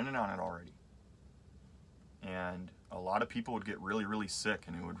are dependent on it already. And a lot of people would get really, really sick,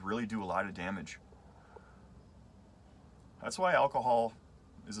 and it would really do a lot of damage. That's why alcohol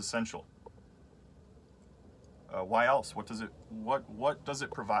is essential. Why else? What does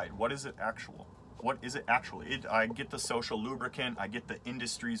it provide? What is it actual? What is it actually? I get the social lubricant, I get the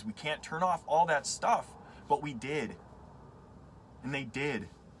industries. We can't turn off all that stuff, but we did. And they did.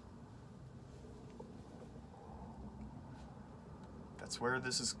 That's where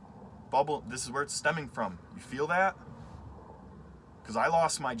this is where it's stemming from. You feel that? Because I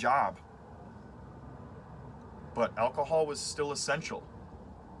lost my job. But alcohol was still essential.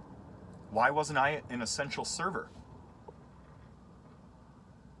 Why wasn't I an essential server?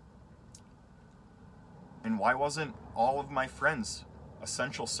 And why wasn't all of my friends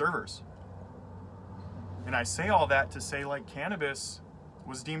essential servers? And I say all that to say, like, cannabis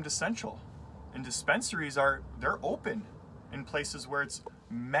was deemed essential. And dispensaries they're open in places where it's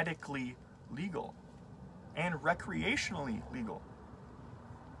medically legal and recreationally legal.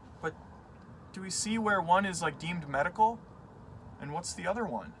 But do we see where one is like deemed medical? And what's the other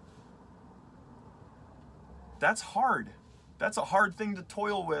one? That's hard. That's a hard thing to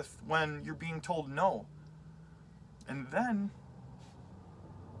toil with when you're being told no. And then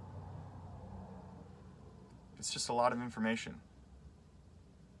it's just a lot of information.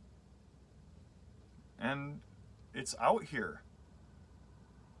 And it's out here.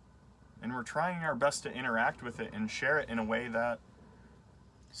 And we're trying our best to interact with it and share it in a way that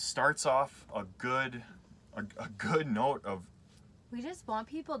starts off a good note of, we just want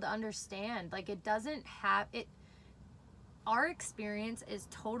people to understand, like, it doesn't have it. Our experience is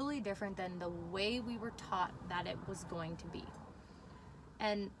totally different than the way we were taught that it was going to be.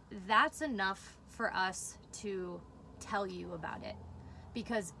 And that's enough for us to tell you about it,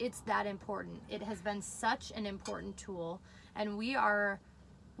 because it's that important. It has been such an important tool, and we are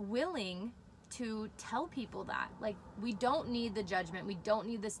willing to tell people that. Like, we don't need the judgment. We don't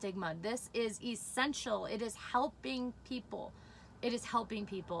need the stigma. This is essential. It is helping people. It is helping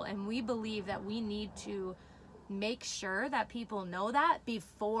people. And we believe that we need to make sure that people know that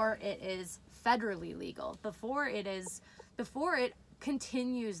before it is federally legal, before it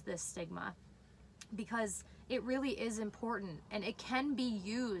continues this stigma, because it really is important, and it can be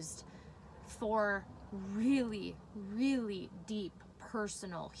used for really, really deep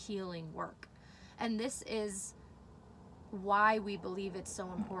personal healing work. And this is why we believe it's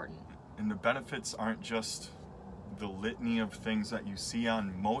so important. And the benefits aren't just the litany of things that you see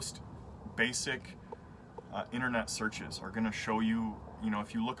on most basic internet searches are going to show you,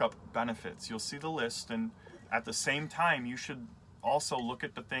 if you look up benefits, you'll see the list, and at the same time, you should also look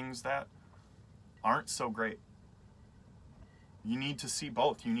at the things that aren't so great. You need to see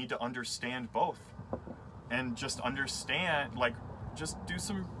both. You need to understand both. And just understand, just do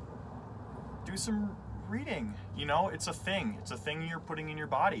some reading. It's a thing. It's a thing you're putting in your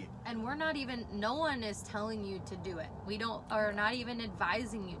body. And no one is telling you to do it. Are not even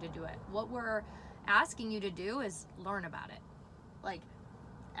advising you to do it. What we're asking you to do is learn about it. Like,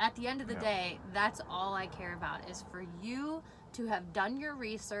 at the end of the day, that's all I care about, is for you to have done your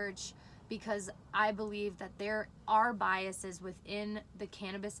research, because I believe that there are biases within the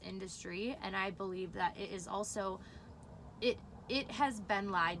cannabis industry, and I believe that it is also, it has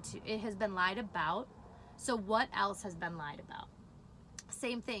been lied to. It has been lied about. So what else has been lied about?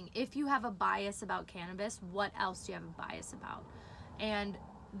 Same thing. If you have a bias about cannabis, what else do you have a bias about? And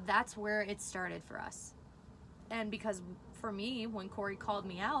that's where it started for us. And because for me, when Corey called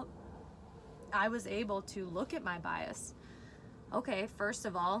me out, I was able to look at my bias. Okay, first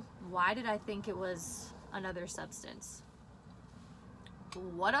of all, why did I think it was another substance?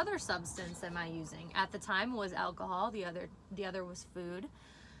 What other substance am I using? At the time was alcohol, the other was food,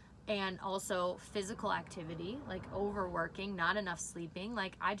 and also physical activity, like overworking, not enough sleeping.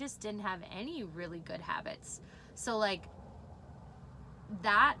 Like, I just didn't have any really good habits. So like,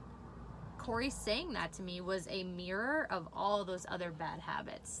 that, Corey saying that to me was a mirror of all those other bad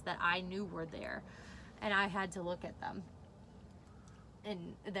habits that I knew were there, and I had to look at them.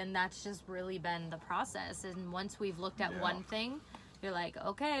 And then that's just really been the process. And once we've looked at one thing, you're like,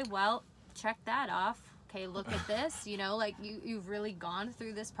 okay, well, check that off. Okay, look at this. You've really gone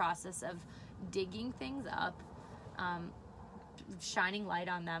through this process of digging things up, shining light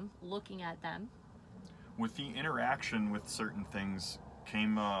on them, looking at them. With the interaction with certain things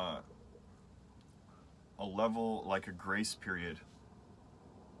came a level, like a grace period,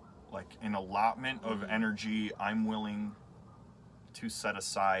 like an allotment of energy I'm willing to set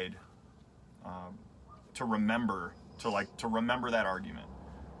aside to remember that argument.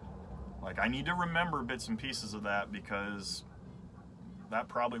 Like, I need to remember bits and pieces of that, because that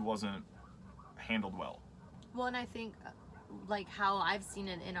probably wasn't handled well. Well, and I think, like, how I've seen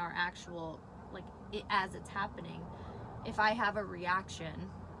it in our actual, as it's happening, if I have a reaction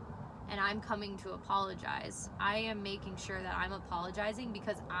and I'm coming to apologize, I am making sure that I'm apologizing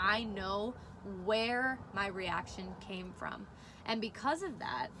because I know where my reaction came from. And because of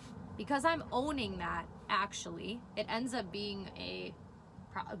that, because I'm owning that, actually, it ends up being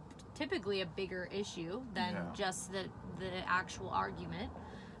typically a bigger issue than just the actual argument,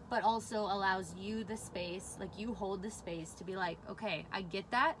 but also allows you the space, like, you hold the space to be like, okay, I get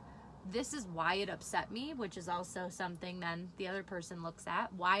that. This is why it upset me, which is also something then the other person looks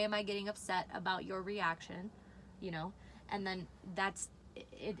at. Why am I getting upset about your reaction? And then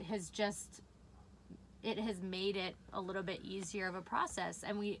it has made it a little bit easier of a process.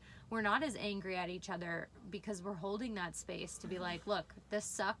 And we're not as angry at each other because we're holding that space to be like, look, this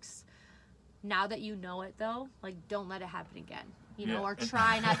sucks. Now that you know it, though, like, don't let it happen again. Or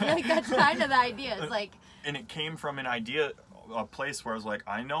try not to, like, that's kind of the idea. It's like, and it came from a place where I was like,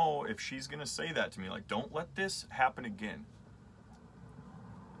 I know if she's gonna say that to me, like, don't let this happen again,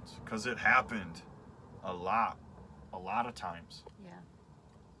 because it happened a lot of times. Yeah.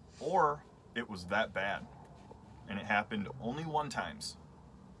 Or it was that bad, and it happened only one times,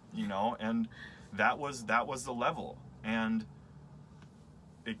 and that was the level. And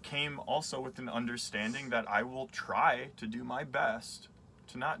it came also with an understanding that I will try to do my best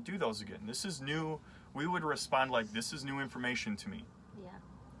to not do those again. This is new. We would respond like, this is new information to me. Yeah.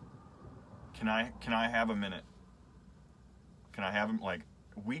 Can I have a minute? Can I have, like,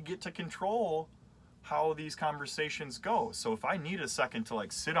 we get to control how these conversations go. So if I need a second to,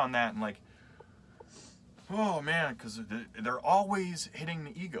 like, sit on that and, like, Oh man, because they're always hitting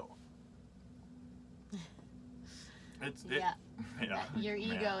the ego. Yeah. Yeah. Your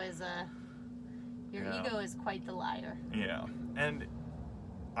ego is ego is quite the liar. Yeah, and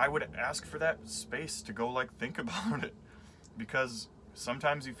I would ask for that space to go like think about it, because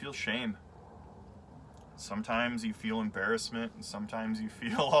sometimes you feel shame. Sometimes you feel embarrassment, and sometimes you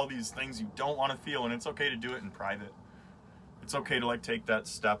feel all these things you don't want to feel, and it's okay to do it in private. It's okay to like take that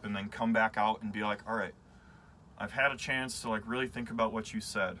step and then come back out and be like, all right, I've had a chance to like really think about what you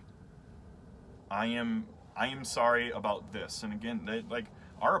said. I am sorry about this. And again, like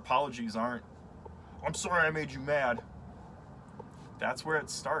our apologies aren't, I'm sorry I made you mad. That's where it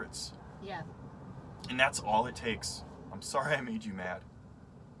starts. Yeah. And that's all it takes. I'm sorry I made you mad.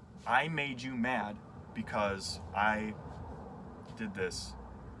 I made you mad because I did this,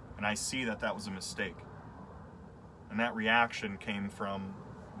 and I see that that was a mistake. And that reaction came from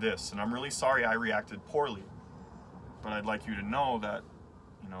this, and I'm really sorry I reacted poorly. But I'd like you to know that,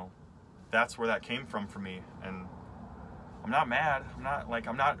 that's where that came from for me. And I'm not mad.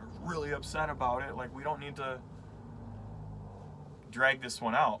 I'm not really upset about it. Like, we don't need to drag this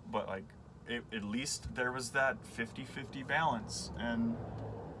one out, but like, at least there was that 50-50 balance. And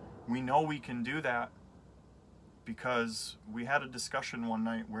we know we can do that because we had a discussion one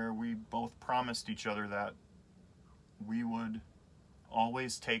night where we both promised each other that we would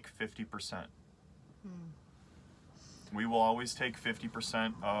always take 50%. We will always take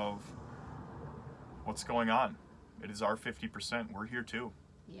 50% of what's going on. It is our 50%. We're here too.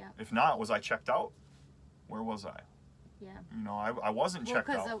 Yeah. If not, was I checked out? Where was I? Yeah. I wasn't checked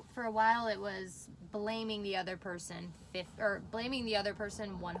out. Because for a while it was blaming the other person, blaming the other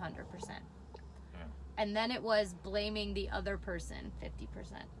person 100%. And then it was blaming the other person 50%.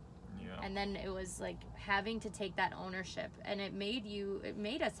 Yeah. And then it was like having to take that ownership, and it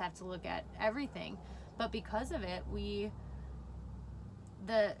made us have to look at everything. But because of it,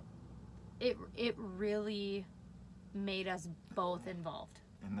 it really made us both involved.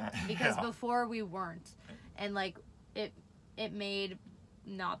 In that, because before we weren't, and like it made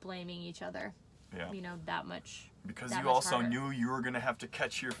not blaming each other, that much. Because you also knew you were gonna have to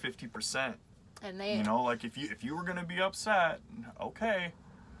catch your 50%. And they, like if you were gonna be upset, okay,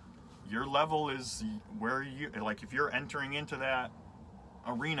 your level is where you like. If you're entering into that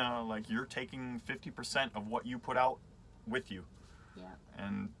arena, like you're taking 50% of what you put out with you. Yeah.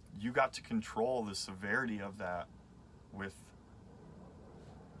 And you got to control the severity of that with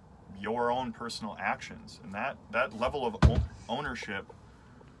your own personal actions, and that level of ownership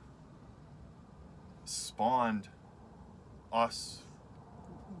spawned us.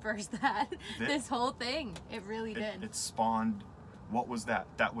 Versus this whole thing, it really did. It spawned. What was that?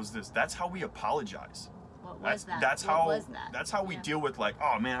 That was this. That's how we apologize. What was that? That's what how. Was that? That's how we deal with like,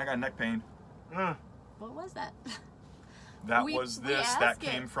 oh man, I got neck pain. What was that? That was this. That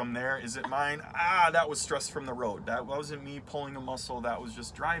came from there. Is it mine? That was stress from the road. That wasn't me pulling a muscle. That was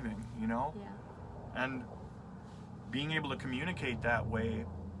just driving. Yeah. And being able to communicate that way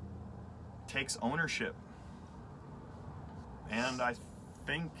takes ownership. And I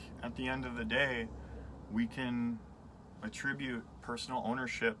think at the end of the day, we can attribute personal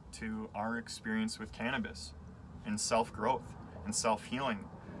ownership to our experience with cannabis and self-growth and self-healing.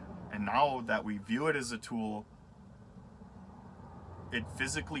 And now that we view it as a tool, it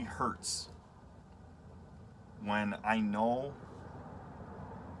physically hurts when I know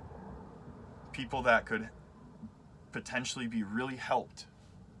people that could potentially be really helped,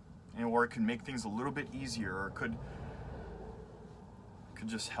 or it could make things a little bit easier, or could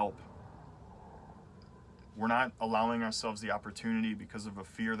just help. We're not allowing ourselves the opportunity because of a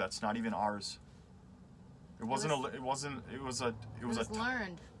fear that's not even ours. It was learned. It was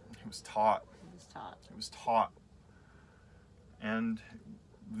taught. It was taught. And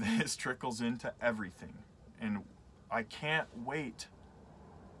this trickles into everything. And I can't wait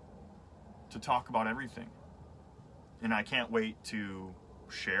to talk about everything. And I can't wait to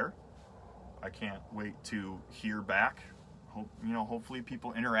share. I can't wait to hear back. Hopefully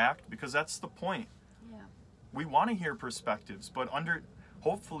people interact, because that's the point. Yeah. We want to hear perspectives, but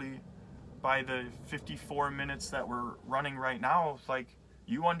hopefully by the 54 minutes that we're running right now, like,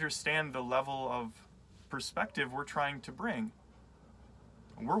 you understand the level of perspective we're trying to bring.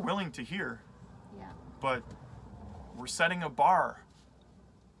 We're willing to hear. Yeah. But we're setting a bar.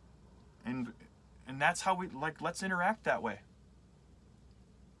 And that's how we, like, let's interact that way.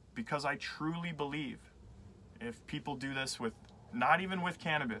 Because I truly believe if people do this with, not even with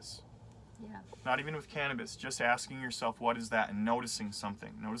cannabis, just asking yourself, what is that? And noticing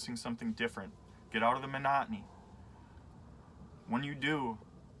something different. Get out of the monotony. When you do,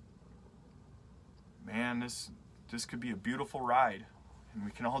 man, this could be a beautiful ride, and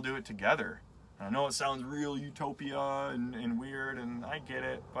we can all do it together. And I know it sounds real utopia and weird, and I get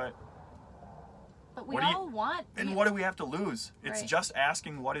it, but we all want... And what do we have to lose? It's right. just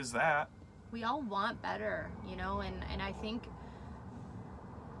asking, what is that? We all want better, you know, and I think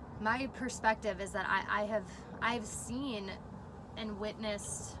my perspective is that I've seen and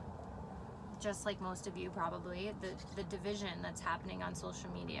witnessed, just like most of you probably, the division that's happening on social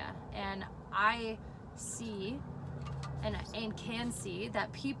media. And I see and can see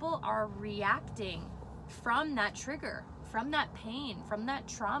that people are reacting from that trigger, from that pain, from that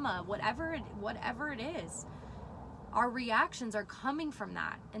trauma, whatever it is. Our reactions are coming from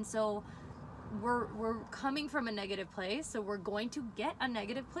that. And so we're coming from a negative place, so we're going to get a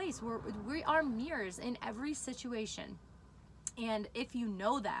negative place. We are mirrors in every situation. And if you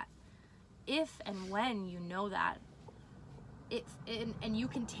know that, if and when you know that, and you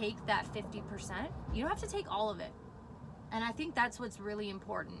can take that 50%, you don't have to take all of it. And I think that's what's really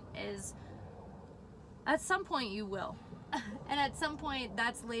important, is at some point you will. And at some point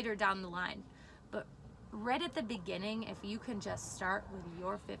that's later down the line. But right at the beginning, if you can just start with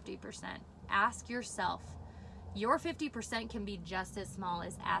your 50%, ask yourself, your 50% can be just as small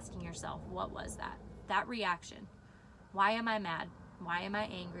as asking yourself, what was that? That reaction. Why am I mad? Why am I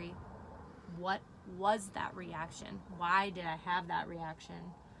angry? What was that reaction? Why did I have that reaction?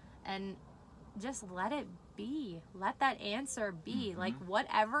 And just let it be. Let that answer be. Like,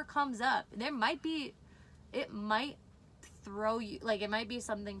 whatever comes up, it might throw you, like, it might be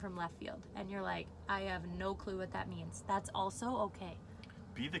something from left field, and you're like, I have no clue what that means. That's also okay.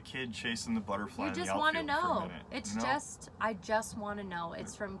 Be the kid chasing the butterfly. You just want to know. It's just, I just want to know.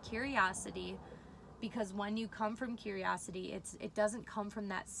 It's from curiosity, because when you come from curiosity, it doesn't come from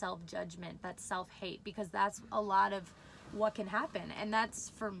that self-judgment, that self-hate, because that's a lot of what can happen. And that's,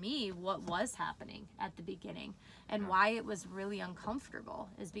 for me, what was happening at the beginning. And why it was really uncomfortable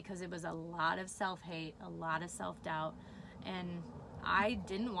is because it was a lot of self-hate, a lot of self-doubt, and I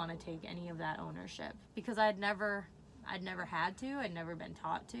didn't want to take any of that ownership, because I'd never had to. I'd never been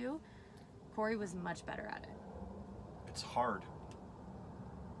taught to. Corey was much better at it. It's hard.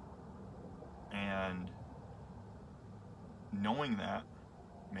 And knowing that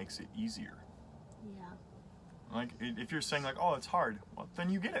makes it easier. Yeah. Like, if you're saying, like, oh, it's hard, well, then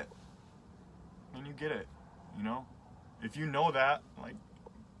you get it. You know? If you know that, like,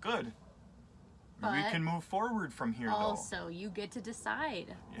 good. But we can move forward from here, also, you get to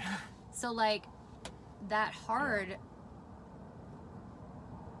decide. Yeah. So, like, that hard,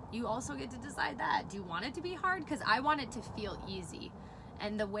 you also get to decide that. Do you want it to be hard? Because I want it to feel easy.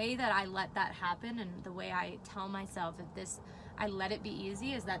 And the way that I let that happen, and the way I tell myself I let it be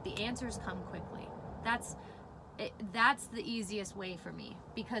easy, is that the answers come quickly. That's the easiest way for me,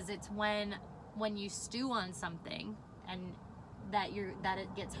 because it's when you stew on something and that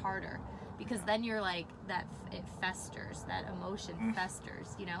it gets harder, because then you're like, that it festers, that emotion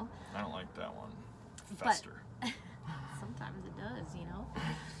festers, you know? I don't like that one. Fester. But sometimes it does, you know?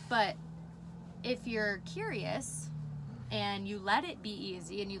 But if you're curious and you let it be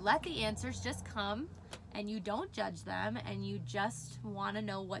easy and you let the answers just come and you don't judge them and you just want to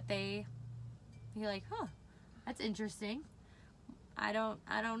know you're like, huh, that's interesting. I don't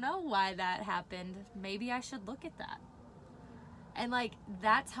know why that happened. Maybe I should look at that. And like,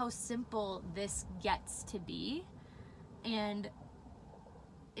 that's how simple this gets to be. And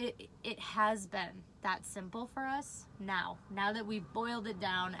it has been that simple for us now that we've boiled it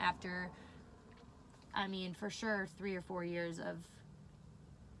down after, I mean, for sure 3 or 4 years of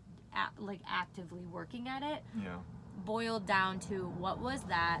actively working at it. Yeah. Boiled down to, what was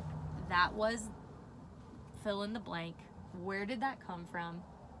that was fill in the blank. Where did that come from?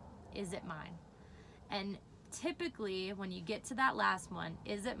 Is it mine? And typically when you get to that last one,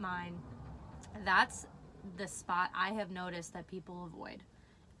 is it mine? That's the spot I have noticed that people avoid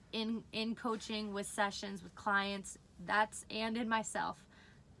in coaching, with sessions, with clients, and in myself.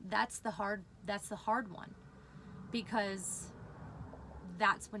 That's the hard one, because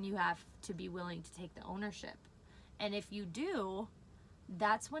that's when you have to be willing to take the ownership. And if you do,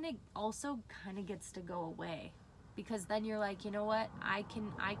 that's when it also kind of gets to go away, because then you're like, you know what, I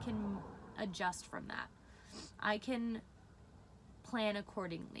can adjust from that. I can plan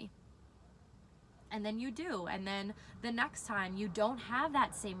accordingly. And then you do. And then the next time you don't have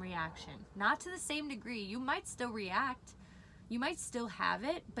that same reaction. Not to the same degree. You might still react. You might still have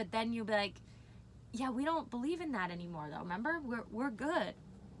it, but then you'll be like, yeah, we don't believe in that anymore though. Remember? We're good.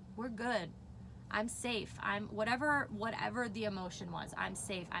 We're good. I'm safe. I'm whatever the emotion was. I'm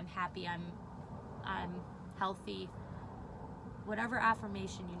safe. I'm happy. I'm healthy. Whatever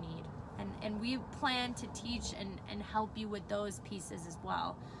affirmation you need. And we plan to teach and help you with those pieces as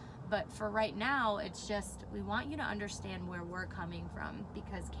well. But for right now, it's just, we want you to understand where we're coming from,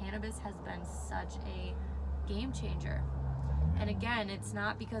 because cannabis has been such a game changer. And again, it's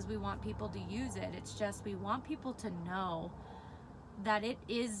not because we want people to use it. It's just we want people to know that it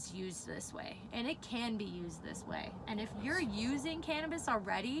is used this way, and it can be used this way. And if you're using cannabis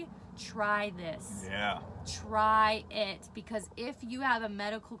already, try this. Yeah. Try it, because if you have a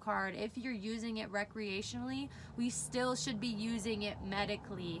medical card, if you're using it recreationally, we still should be using it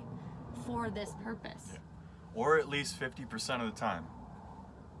medically for this purpose. Yeah. Or at least 50% of the time.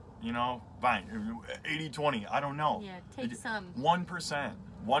 You know, fine, 80-20, I don't know. Yeah, take some.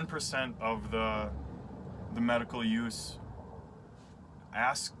 1% of the medical use.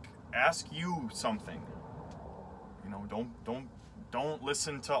 Ask you something. You know, don't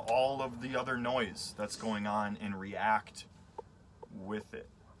listen to all of the other noise that's going on and react with it.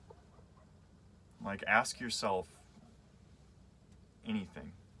 Like, ask yourself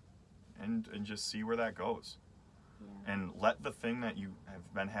anything and just see where that goes. Yeah. And let the thing that you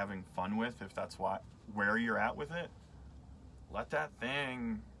have been having fun with, if that's where you're at with it, let that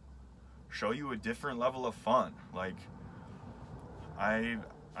thing show you a different level of fun. Like, I've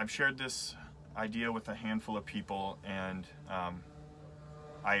shared this idea with a handful of people, and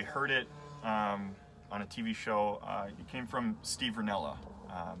I heard it on a TV show. It came from Steve Rinella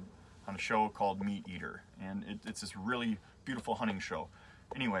on a show called Meat Eater, and it's this really beautiful hunting show.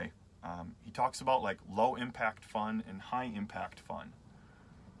 Anyway, he talks about like low impact fun and high impact fun.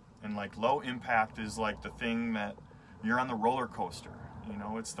 And like low impact is like the thing that you're on the roller coaster. You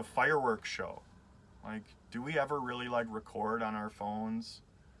know, it's the fireworks show. Like, do we ever really like record on our phones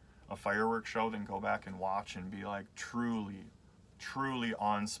a fireworks show, then go back and watch and be like truly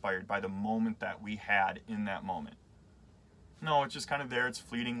awe-inspired by the moment that we had in that moment? No, it's just kind of there, it's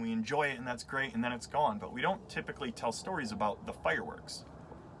fleeting, we enjoy it, and that's great, and then it's gone. But we don't typically tell stories about the fireworks.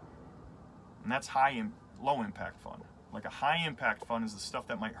 And that's low impact fun. Like, a high impact fun is the stuff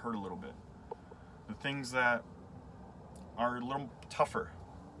that might hurt a little bit. The things that are a little tougher.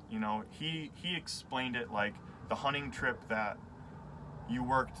 You know, he explained it like the hunting trip that you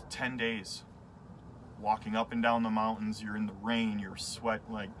worked 10 days walking up and down the mountains, you're in the rain, you're sweat,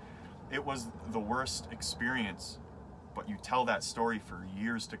 like, it was the worst experience, but you tell that story for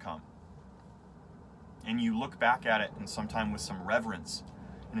years to come. And you look back at it, and sometimes with some reverence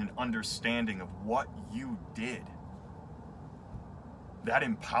and an understanding of what you did. That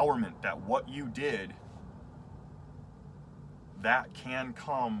empowerment, that what you did, that can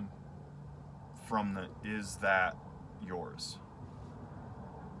come from is that yours?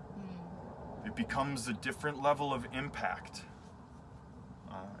 It becomes a different level of impact.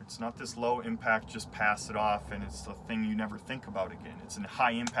 It's not this low impact, just pass it off, and it's the thing you never think about again. It's a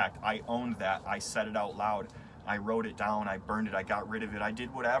high impact. I owned that. I said it out loud. I wrote it down. I burned it. I got rid of it. I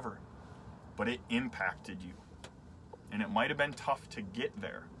did whatever. But it impacted you. And it might have been tough to get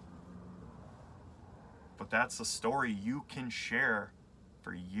there. But that's a story you can share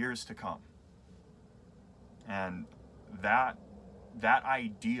for years to come. And that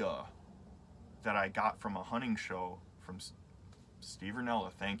idea that I got from a hunting show from Steve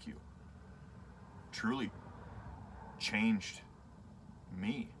Rinella, thank you, truly changed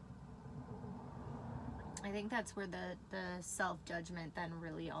me. I think that's where the self-judgment then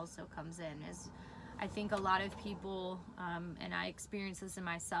really also comes in. Is I think a lot of people, and I experience this in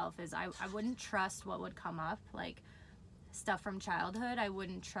myself, is I wouldn't trust what would come up, like stuff from childhood. I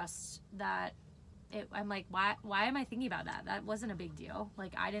wouldn't trust that. I'm like, why am I thinking about that? That wasn't a big deal.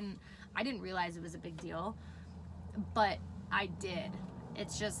 Like, I didn't realize it was a big deal, but I did.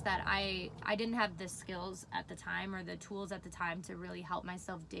 It's just that I didn't have the skills at the time or the tools at the time to really help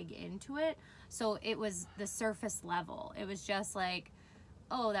myself dig into it. So it was the surface level. It was just like,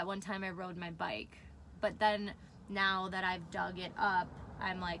 oh, that one time I rode my bike. But then now that I've dug it up,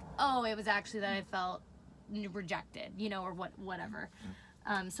 I'm like, oh, it was actually that I felt rejected, you know, or whatever.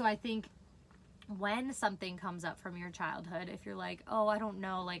 So I think when something comes up from your childhood, if you're like, oh, I don't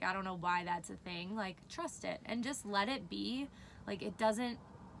know why that's a thing, like, trust it and just let it be. Like, it doesn't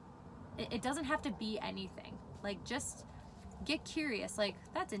have to be anything. Like, just get curious. Like,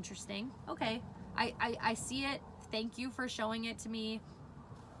 that's interesting. Okay, I see it. Thank you for showing it to me.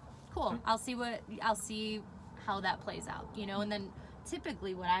 Cool. I'll see how that plays out, you know. And then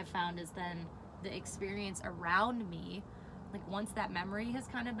typically what I've found is then the experience around me, like, once that memory has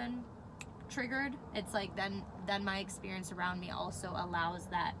kind of been triggered, it's like then my experience around me also allows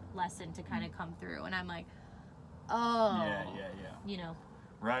that lesson to kind of come through, and I'm like, oh, yeah, you know.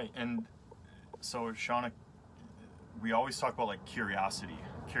 Right. And so, Shauna, we always talk about like curiosity,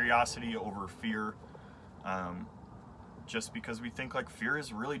 curiosity over fear, just because we think like fear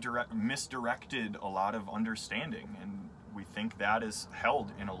is really misdirected a lot of understanding, and we think that is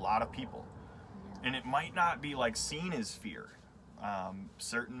held in a lot of people. And it might not be like seen as fear.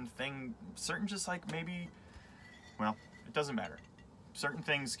 Certain just like maybe, well, it doesn't matter. Certain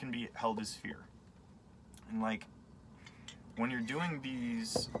things can be held as fear. And like when you're doing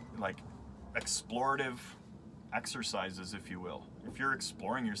these like explorative exercises, if you will, if you're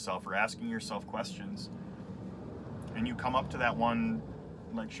exploring yourself or asking yourself questions, and you come up to that one,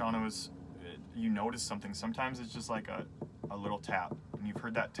 like Shauna was, you notice something. Sometimes it's just like a little tap, and you've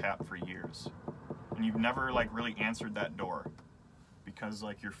heard that tap for years, and you've never like really answered that door because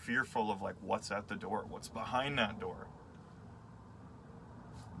like you're fearful of like what's at the door, what's behind that door.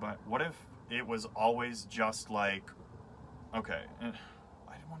 But what if it was always just like, okay, I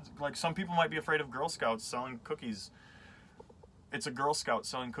don't want to, like some people might be afraid of Girl Scouts selling cookies. It's a Girl Scout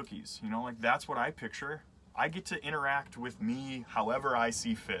selling cookies, you know, like that's what I picture. I get to interact with me however I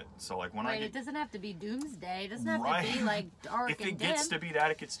see fit. So like when it doesn't have to be doomsday. It doesn't have to be like dark if it and gets dim. to be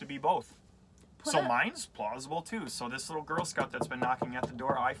that, it gets to be both. Mine's plausible too. So this little Girl Scout that's been knocking at the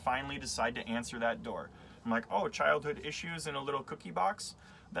door, I finally decide to answer that door. I'm like, oh, childhood issues in a little cookie box?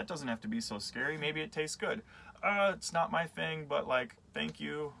 That doesn't have to be so scary. Maybe it tastes good. It's not my thing, but like, thank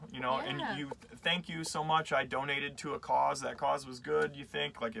you, you know, and thank you so much. I donated to a cause. That cause was good, you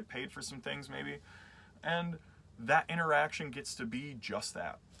think? Like it paid for some things maybe. And that interaction gets to be just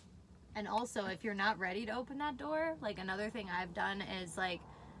that. And also, if you're not ready to open that door, like another thing I've done is like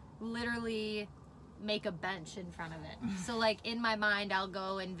literally make a bench in front of it. So like in my mind, I'll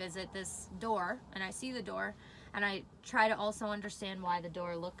go and visit this door and I see the door and I try to also understand why the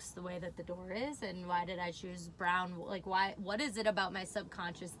door looks the way that the door is and why did I choose brown, like what is it about my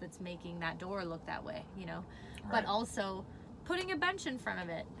subconscious that's making that door look that way, you know? Right. But also putting a bench in front of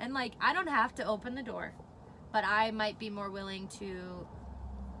it. And like, I don't have to open the door, but I might be more willing to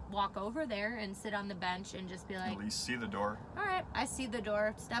walk over there and sit on the bench and just be like, at least see the door. All right, I see the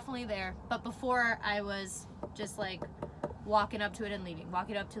door. It's definitely there. But before I was just like walking up to it and leaving,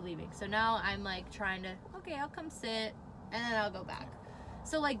 walking up to leaving. So now I'm like trying to, okay, I'll come sit and then I'll go back.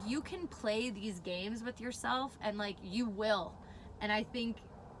 So like you can play these games with yourself and like you will. And I think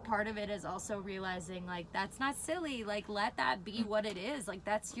part of it is also realizing like that's not silly, like let that be what it is, like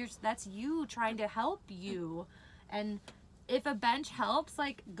that's you trying to help you. And if a bench helps,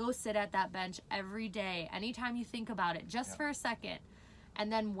 like go sit at that bench every day, anytime you think about it, just for a second.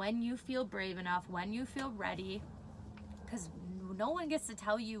 And then when you feel brave enough, when you feel ready, because no one gets to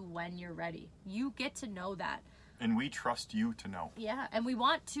tell you when you're ready, you get to know that, and we trust you to know. Yeah, and we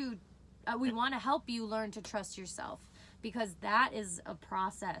want to help you learn to trust yourself. Because that is a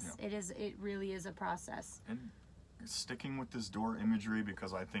process. Yeah. It really is a process. And sticking with this door imagery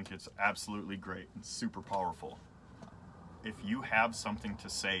because I think it's absolutely great and super powerful. If you have something to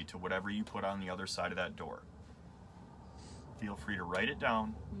say to whatever you put on the other side of that door, feel free to write it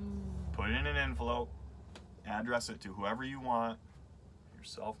down, put it in an envelope, address it to whoever you want,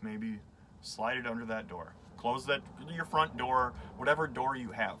 yourself maybe, slide it under that door. Close your front door, whatever door you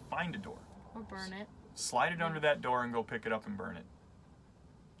have, find a door. Or burn it. Slide it under that door and go pick it up and burn it.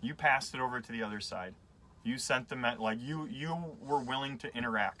 You passed it over to the other side. You sent them like you were willing to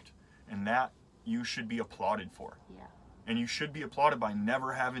interact, and that you should be applauded for. Yeah. And you should be applauded by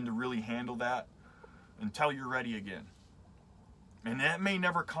never having to really handle that until you're ready again. And that may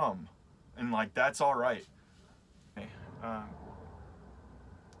never come, and like that's all right. Okay.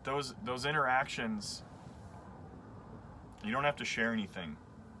 Those interactions, you don't have to share anything.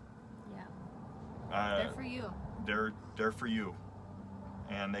 They're for you. They're for you,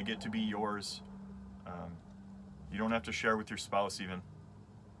 and they get to be yours. You don't have to share with your spouse even.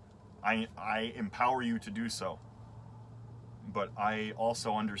 I empower you to do so, but I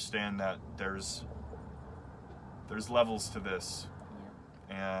also understand that there's levels to this,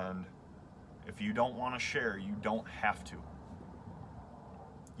 and if you don't want to share, you don't have to.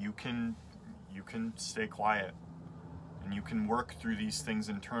 You can stay quiet. And you can work through these things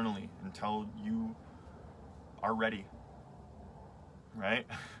internally until you are ready, right?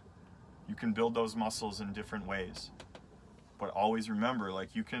 You can build those muscles in different ways, but always remember,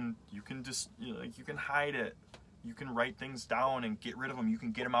 like you can just, like you can hide it, you can write things down and get rid of them. You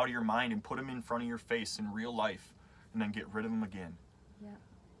can get them out of your mind and put them in front of your face in real life, and then get rid of them again. Yeah,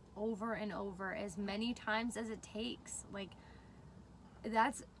 over and over, as many times as it takes. Like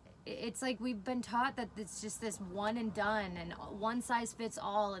it's like we've been taught that it's just this one and done and one size fits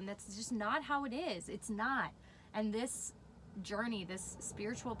all, and that's just not how it is. It's not. And this journey, this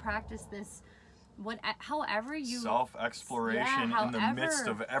spiritual practice, this however you self-exploration in the midst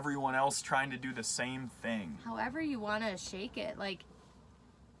however- of everyone else trying to do the same thing. however you want to shake it, like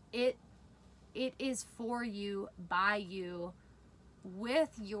it is for you, by you, with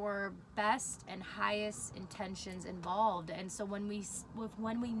your best and highest intentions involved. And so when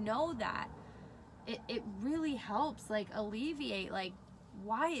we know that, it really helps like alleviate like,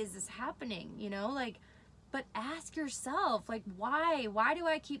 why is this happening, you know? Like, but ask yourself, like, why do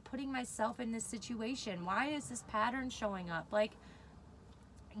I keep putting myself in this situation? Why is this pattern showing up? Like,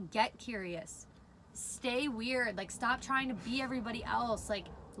 get curious, stay weird, like stop trying to be everybody else, like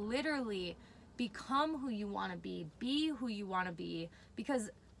literally become who you want to be who you want to be, because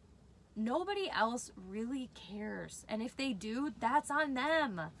nobody else really cares. And if they do, that's on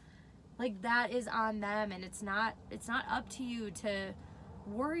them. Like, that is on them, and it's not up to you to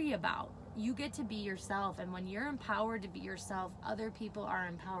worry about. You get to be yourself, and when you're empowered to be yourself, other people are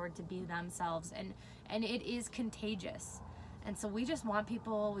empowered to be themselves, and it is contagious. And so we just want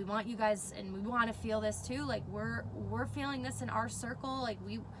people, we want you guys, and we want to feel this too. Like, we're feeling this in our circle. Like,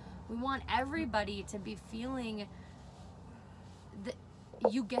 we want everybody to be feeling that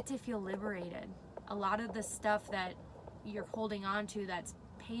you get to feel liberated. A lot of the stuff that you're holding on to that's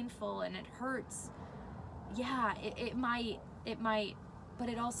painful and it hurts, yeah, it might, but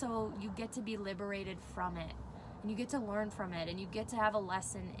it also, you get to be liberated from it, and you get to learn from it, and you get to have a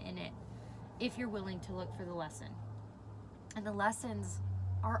lesson in it if you're willing to look for the lesson. And the lessons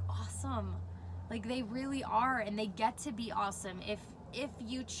are awesome. Like, they really are, and they get to be awesome if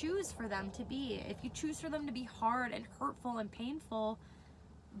you choose for them to be. If you choose for them to be hard and hurtful and painful,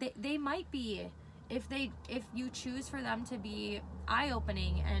 they might be. If you choose for them to be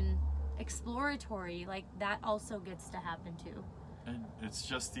eye-opening and exploratory, like, that also gets to happen too. And it's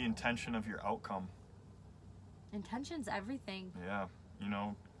just the intention of your outcome. Intention's everything. Yeah, you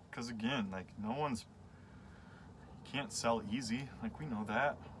know, because again, like, you can't sell easy. Like, we know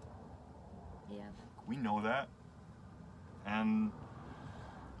that. Yeah. We know that. And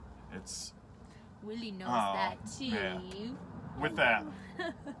it's... Willie knows that too. Yeah. With that,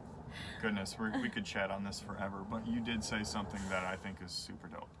 goodness, we could chat on this forever, but you did say something that I think is super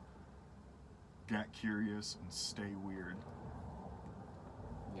dope. Get curious and stay weird.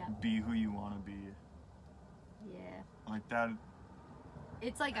 Yeah. Be who you want to be. Yeah. Like that.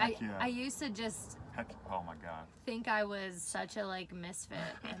 It's like, yeah. I used to just Oh my God. think I was such a like misfit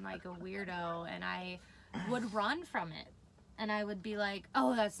and like a weirdo, and I would run from it, and I would be like,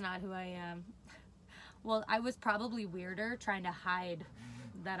 oh, that's not who I am. Well, I was probably weirder trying to hide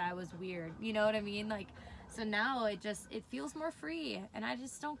that I was weird, you know what I mean? Like, so now it feels more free, and I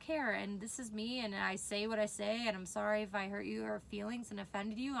just don't care, and this is me, and I say what I say, and I'm sorry if I hurt you or feelings and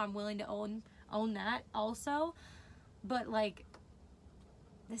offended you. I'm willing to own that also, but like,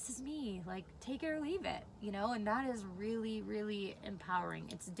 this is me, like, take it or leave it, you know? And that is really, really empowering.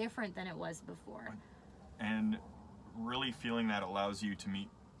 It's different than it was before. And really feeling that allows you to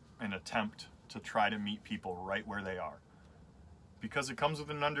attempt to try to meet people right where they are. Because it comes with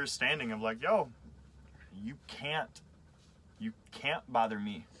an understanding of like, yo, you can't bother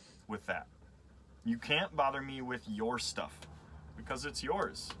me with that. You can't bother me with your stuff because it's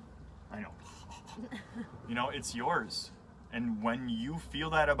yours. I know. You know, it's yours. And when you feel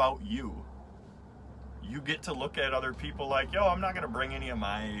that about you, you get to look at other people like, yo, I'm not going to bring any of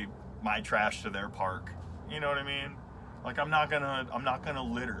my trash to their park. You know what I mean? Like, I'm not going to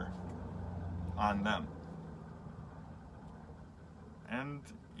litter on them. And,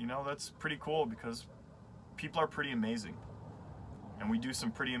 you know, that's pretty cool because people are pretty amazing. And we do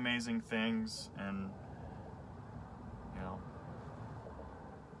some pretty amazing things, and, you know,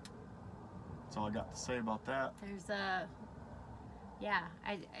 that's all I got to say about that.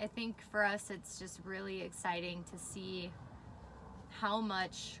 I think for us it's just really exciting to see how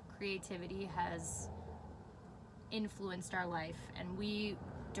much creativity has influenced our life, and we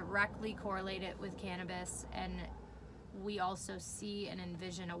directly correlate it with cannabis, and we also see and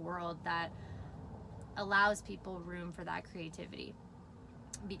envision a world that allows people room for that creativity,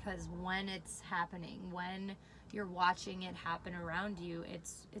 because when it's happening, when you're watching it happen around you,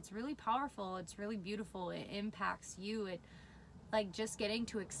 it's really powerful, it's really beautiful, it impacts you. It, like, just getting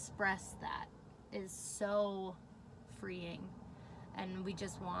to express that is so freeing, and I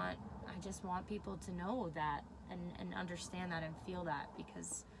just want people to know that and understand that and feel that,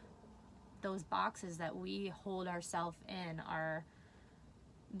 because those boxes that we hold ourselves in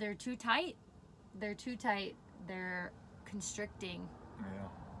they're too tight, they're constricting,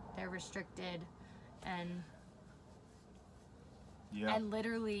 they're restricted, and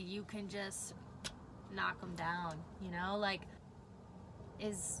literally you can just knock them down, you know? Like,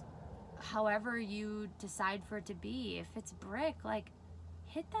 is however you decide for it to be. If it's brick, like,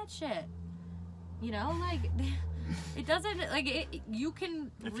 hit that shit. You know, like, it doesn't, like, you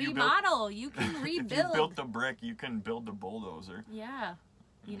can remodel, you can rebuild. If you built the brick, you can build the bulldozer. Yeah.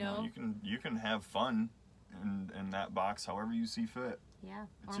 You know? You can have fun in that box however you see fit. Yeah.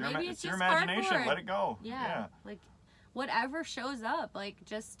 It's or maybe it's your just imagination. cardboard. Let it go. Yeah. Like, whatever shows up, like,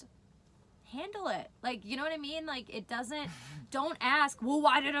 just handle it. Like, you know what I mean? Like, it doesn't, don't ask, well,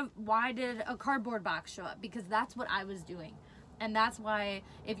 why did a cardboard box show up? Because that's what I was doing. And that's why,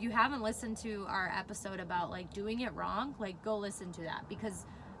 if you haven't listened to our episode about, like, doing it wrong, like, go listen to that. Because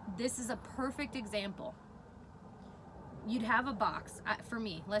this is a perfect example. You'd have a box. For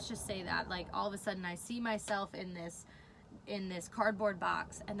me, let's just say that. Like, all of a sudden, I see myself in this cardboard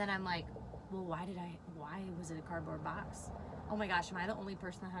box. And then I'm like, well, why was it a cardboard box? Oh my gosh, am I the only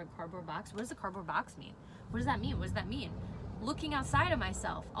person that had a cardboard box? What does a cardboard box mean? What does that mean? What does that mean? Looking outside of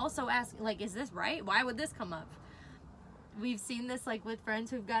myself. Also asking, like, is this right? Why would this come up? We've seen this, like, with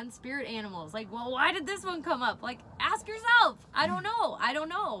friends who've gotten spirit animals. Like, well, why did this one come up? Like, ask yourself. I don't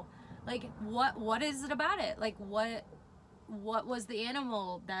know. Like, what is it about it? Like, what was the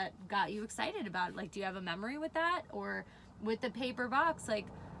animal that got you excited about it? Like, do you have a memory with that? Or with the paper box, like,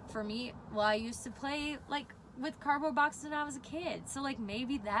 for me, well, I used to play, like, with cardboard boxes when I was a kid. So, like,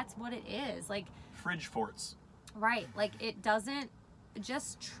 maybe that's what it is. Like, fridge forts. Right. Like, it doesn't,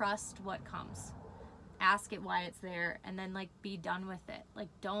 just trust what comes. Ask it why it's there, and then, like, be done with it. Like,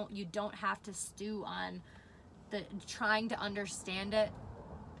 you don't have to stew on trying to understand it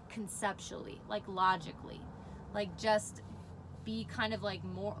conceptually, like, logically. Like, just be kind of, like,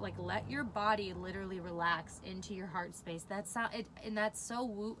 more, like, let your body literally relax into your heart space. And that's so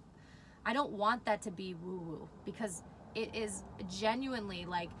woo. I don't want that to be woo-woo, because it is genuinely,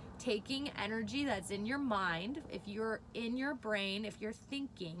 like, taking energy that's in your mind, if you're in your brain, if you're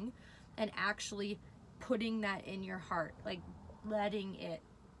thinking, and actually putting that in your heart, like, letting it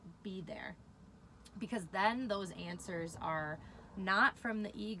be there. Because then those answers are not from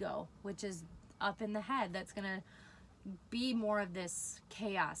the ego, which is up in the head. That's gonna be more of this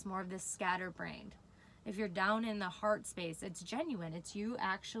chaos, more of this scatterbrained. If you're down in the heart space, it's genuine. It's you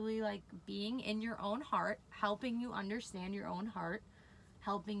actually, like, being in your own heart, helping you understand your own heart,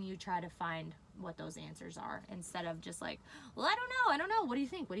 helping you try to find what those answers are, instead of just like, well, I don't know. What do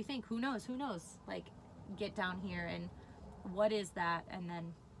you think? Who knows? Like, get down here and what is that? And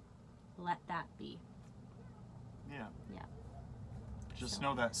then let that be. Yeah. Yeah. Just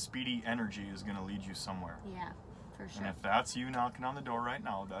know that speedy energy is going to lead you somewhere. Yeah, for sure. And if that's you knocking on the door right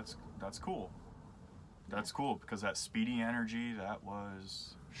now, that's cool. That's cool, because that speedy energy, that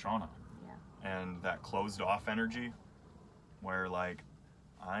was Shauna. Yeah. And that closed off energy, where, like,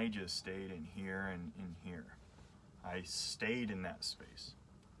 I just stayed in here and in here. I stayed in that space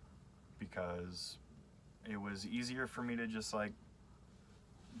because it was easier for me to just, like,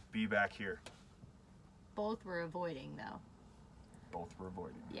 be back here. Both were avoiding, though. Both were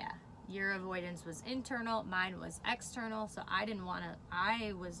avoiding. Yeah. Your avoidance was internal, mine was external, so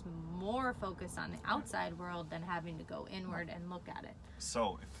I was more focused on the outside world than having to go inward and look at it.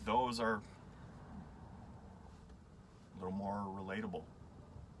 So, if those are a little more relatable,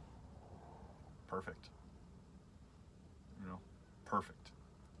 perfect. You know, perfect.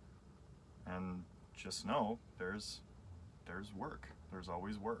 And just know there's work. There's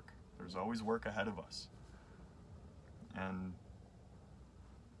always work. There's always work ahead of us. And,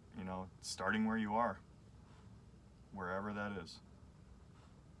 you know, starting where you are, wherever that is,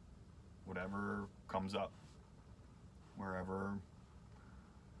 whatever comes up, wherever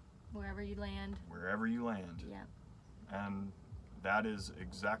you land. Wherever you land. Yeah. And that is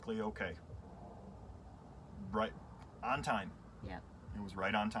exactly okay. Right on time. Yeah. It was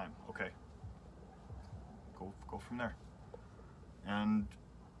right on time. Okay. Go from there. And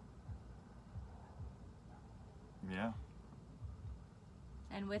yeah.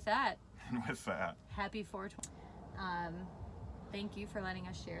 And with that, happy 420. Thank you for letting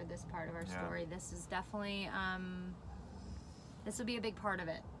us share this part of our story. This is definitely this will be a big part of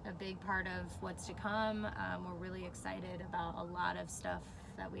it, a big part of what's to come. We're really excited about a lot of stuff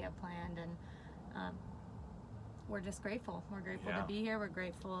that we have planned, and we're just grateful. We're grateful to be here. We're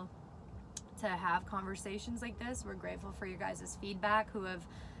grateful to have conversations like this. We're grateful for your guys' feedback, who have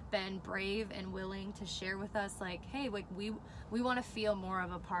been brave and willing to share with us, like, hey, like, we want to feel more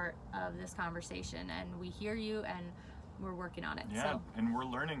of a part of this conversation, and we hear you, and we're working on it. Yeah, so. And we're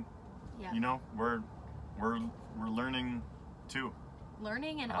learning. Yeah. You know, we're learning too.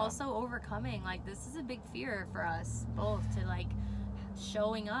 Learning and also overcoming. Like, this is a big fear for us both, to, like,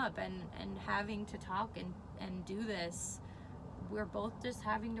 showing up and having to talk and do this. we're both just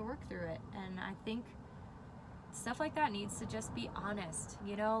having to work through it. And I think stuff like that needs to just be honest,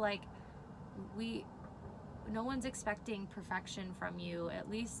 you know, like no one's expecting perfection from you. At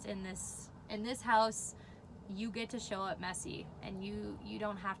least in this house, you get to show up messy, and you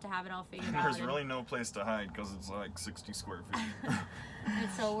don't have to have it all figured out. There's really no place to hide because it's like 60 square feet. And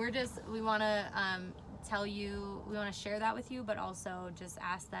so we want to tell you, we want to share that with you, but also just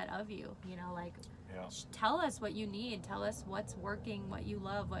ask that of you, you know, like, Yeah. tell us what you need, tell us what's working, what you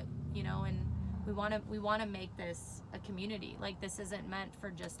love, what, you know, and we want to make this a community. Like, this isn't meant for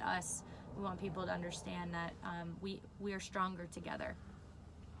just us. We want people to understand that we are stronger together.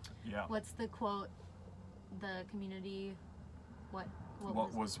 Yeah. What's the quote? The community, what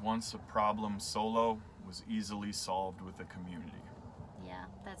was once a problem solo was easily solved with a community. Yeah,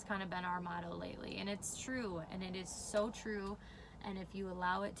 that's kind of been our motto lately, and it's true, and it is so true. And if you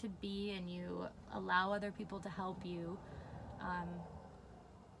allow it to be, and you allow other people to help you,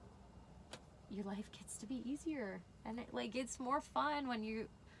 your life gets to be easier, and it's more fun when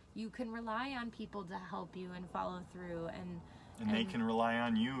you can rely on people to help you and follow through, and they can rely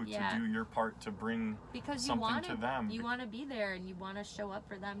on you Yeah. to do your part to bring because something to them. you want to be there, and you want to show up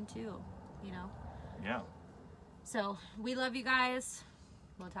for them too, you know. Yeah. So we love you guys.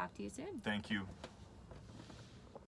 We'll talk to you soon. Thank you.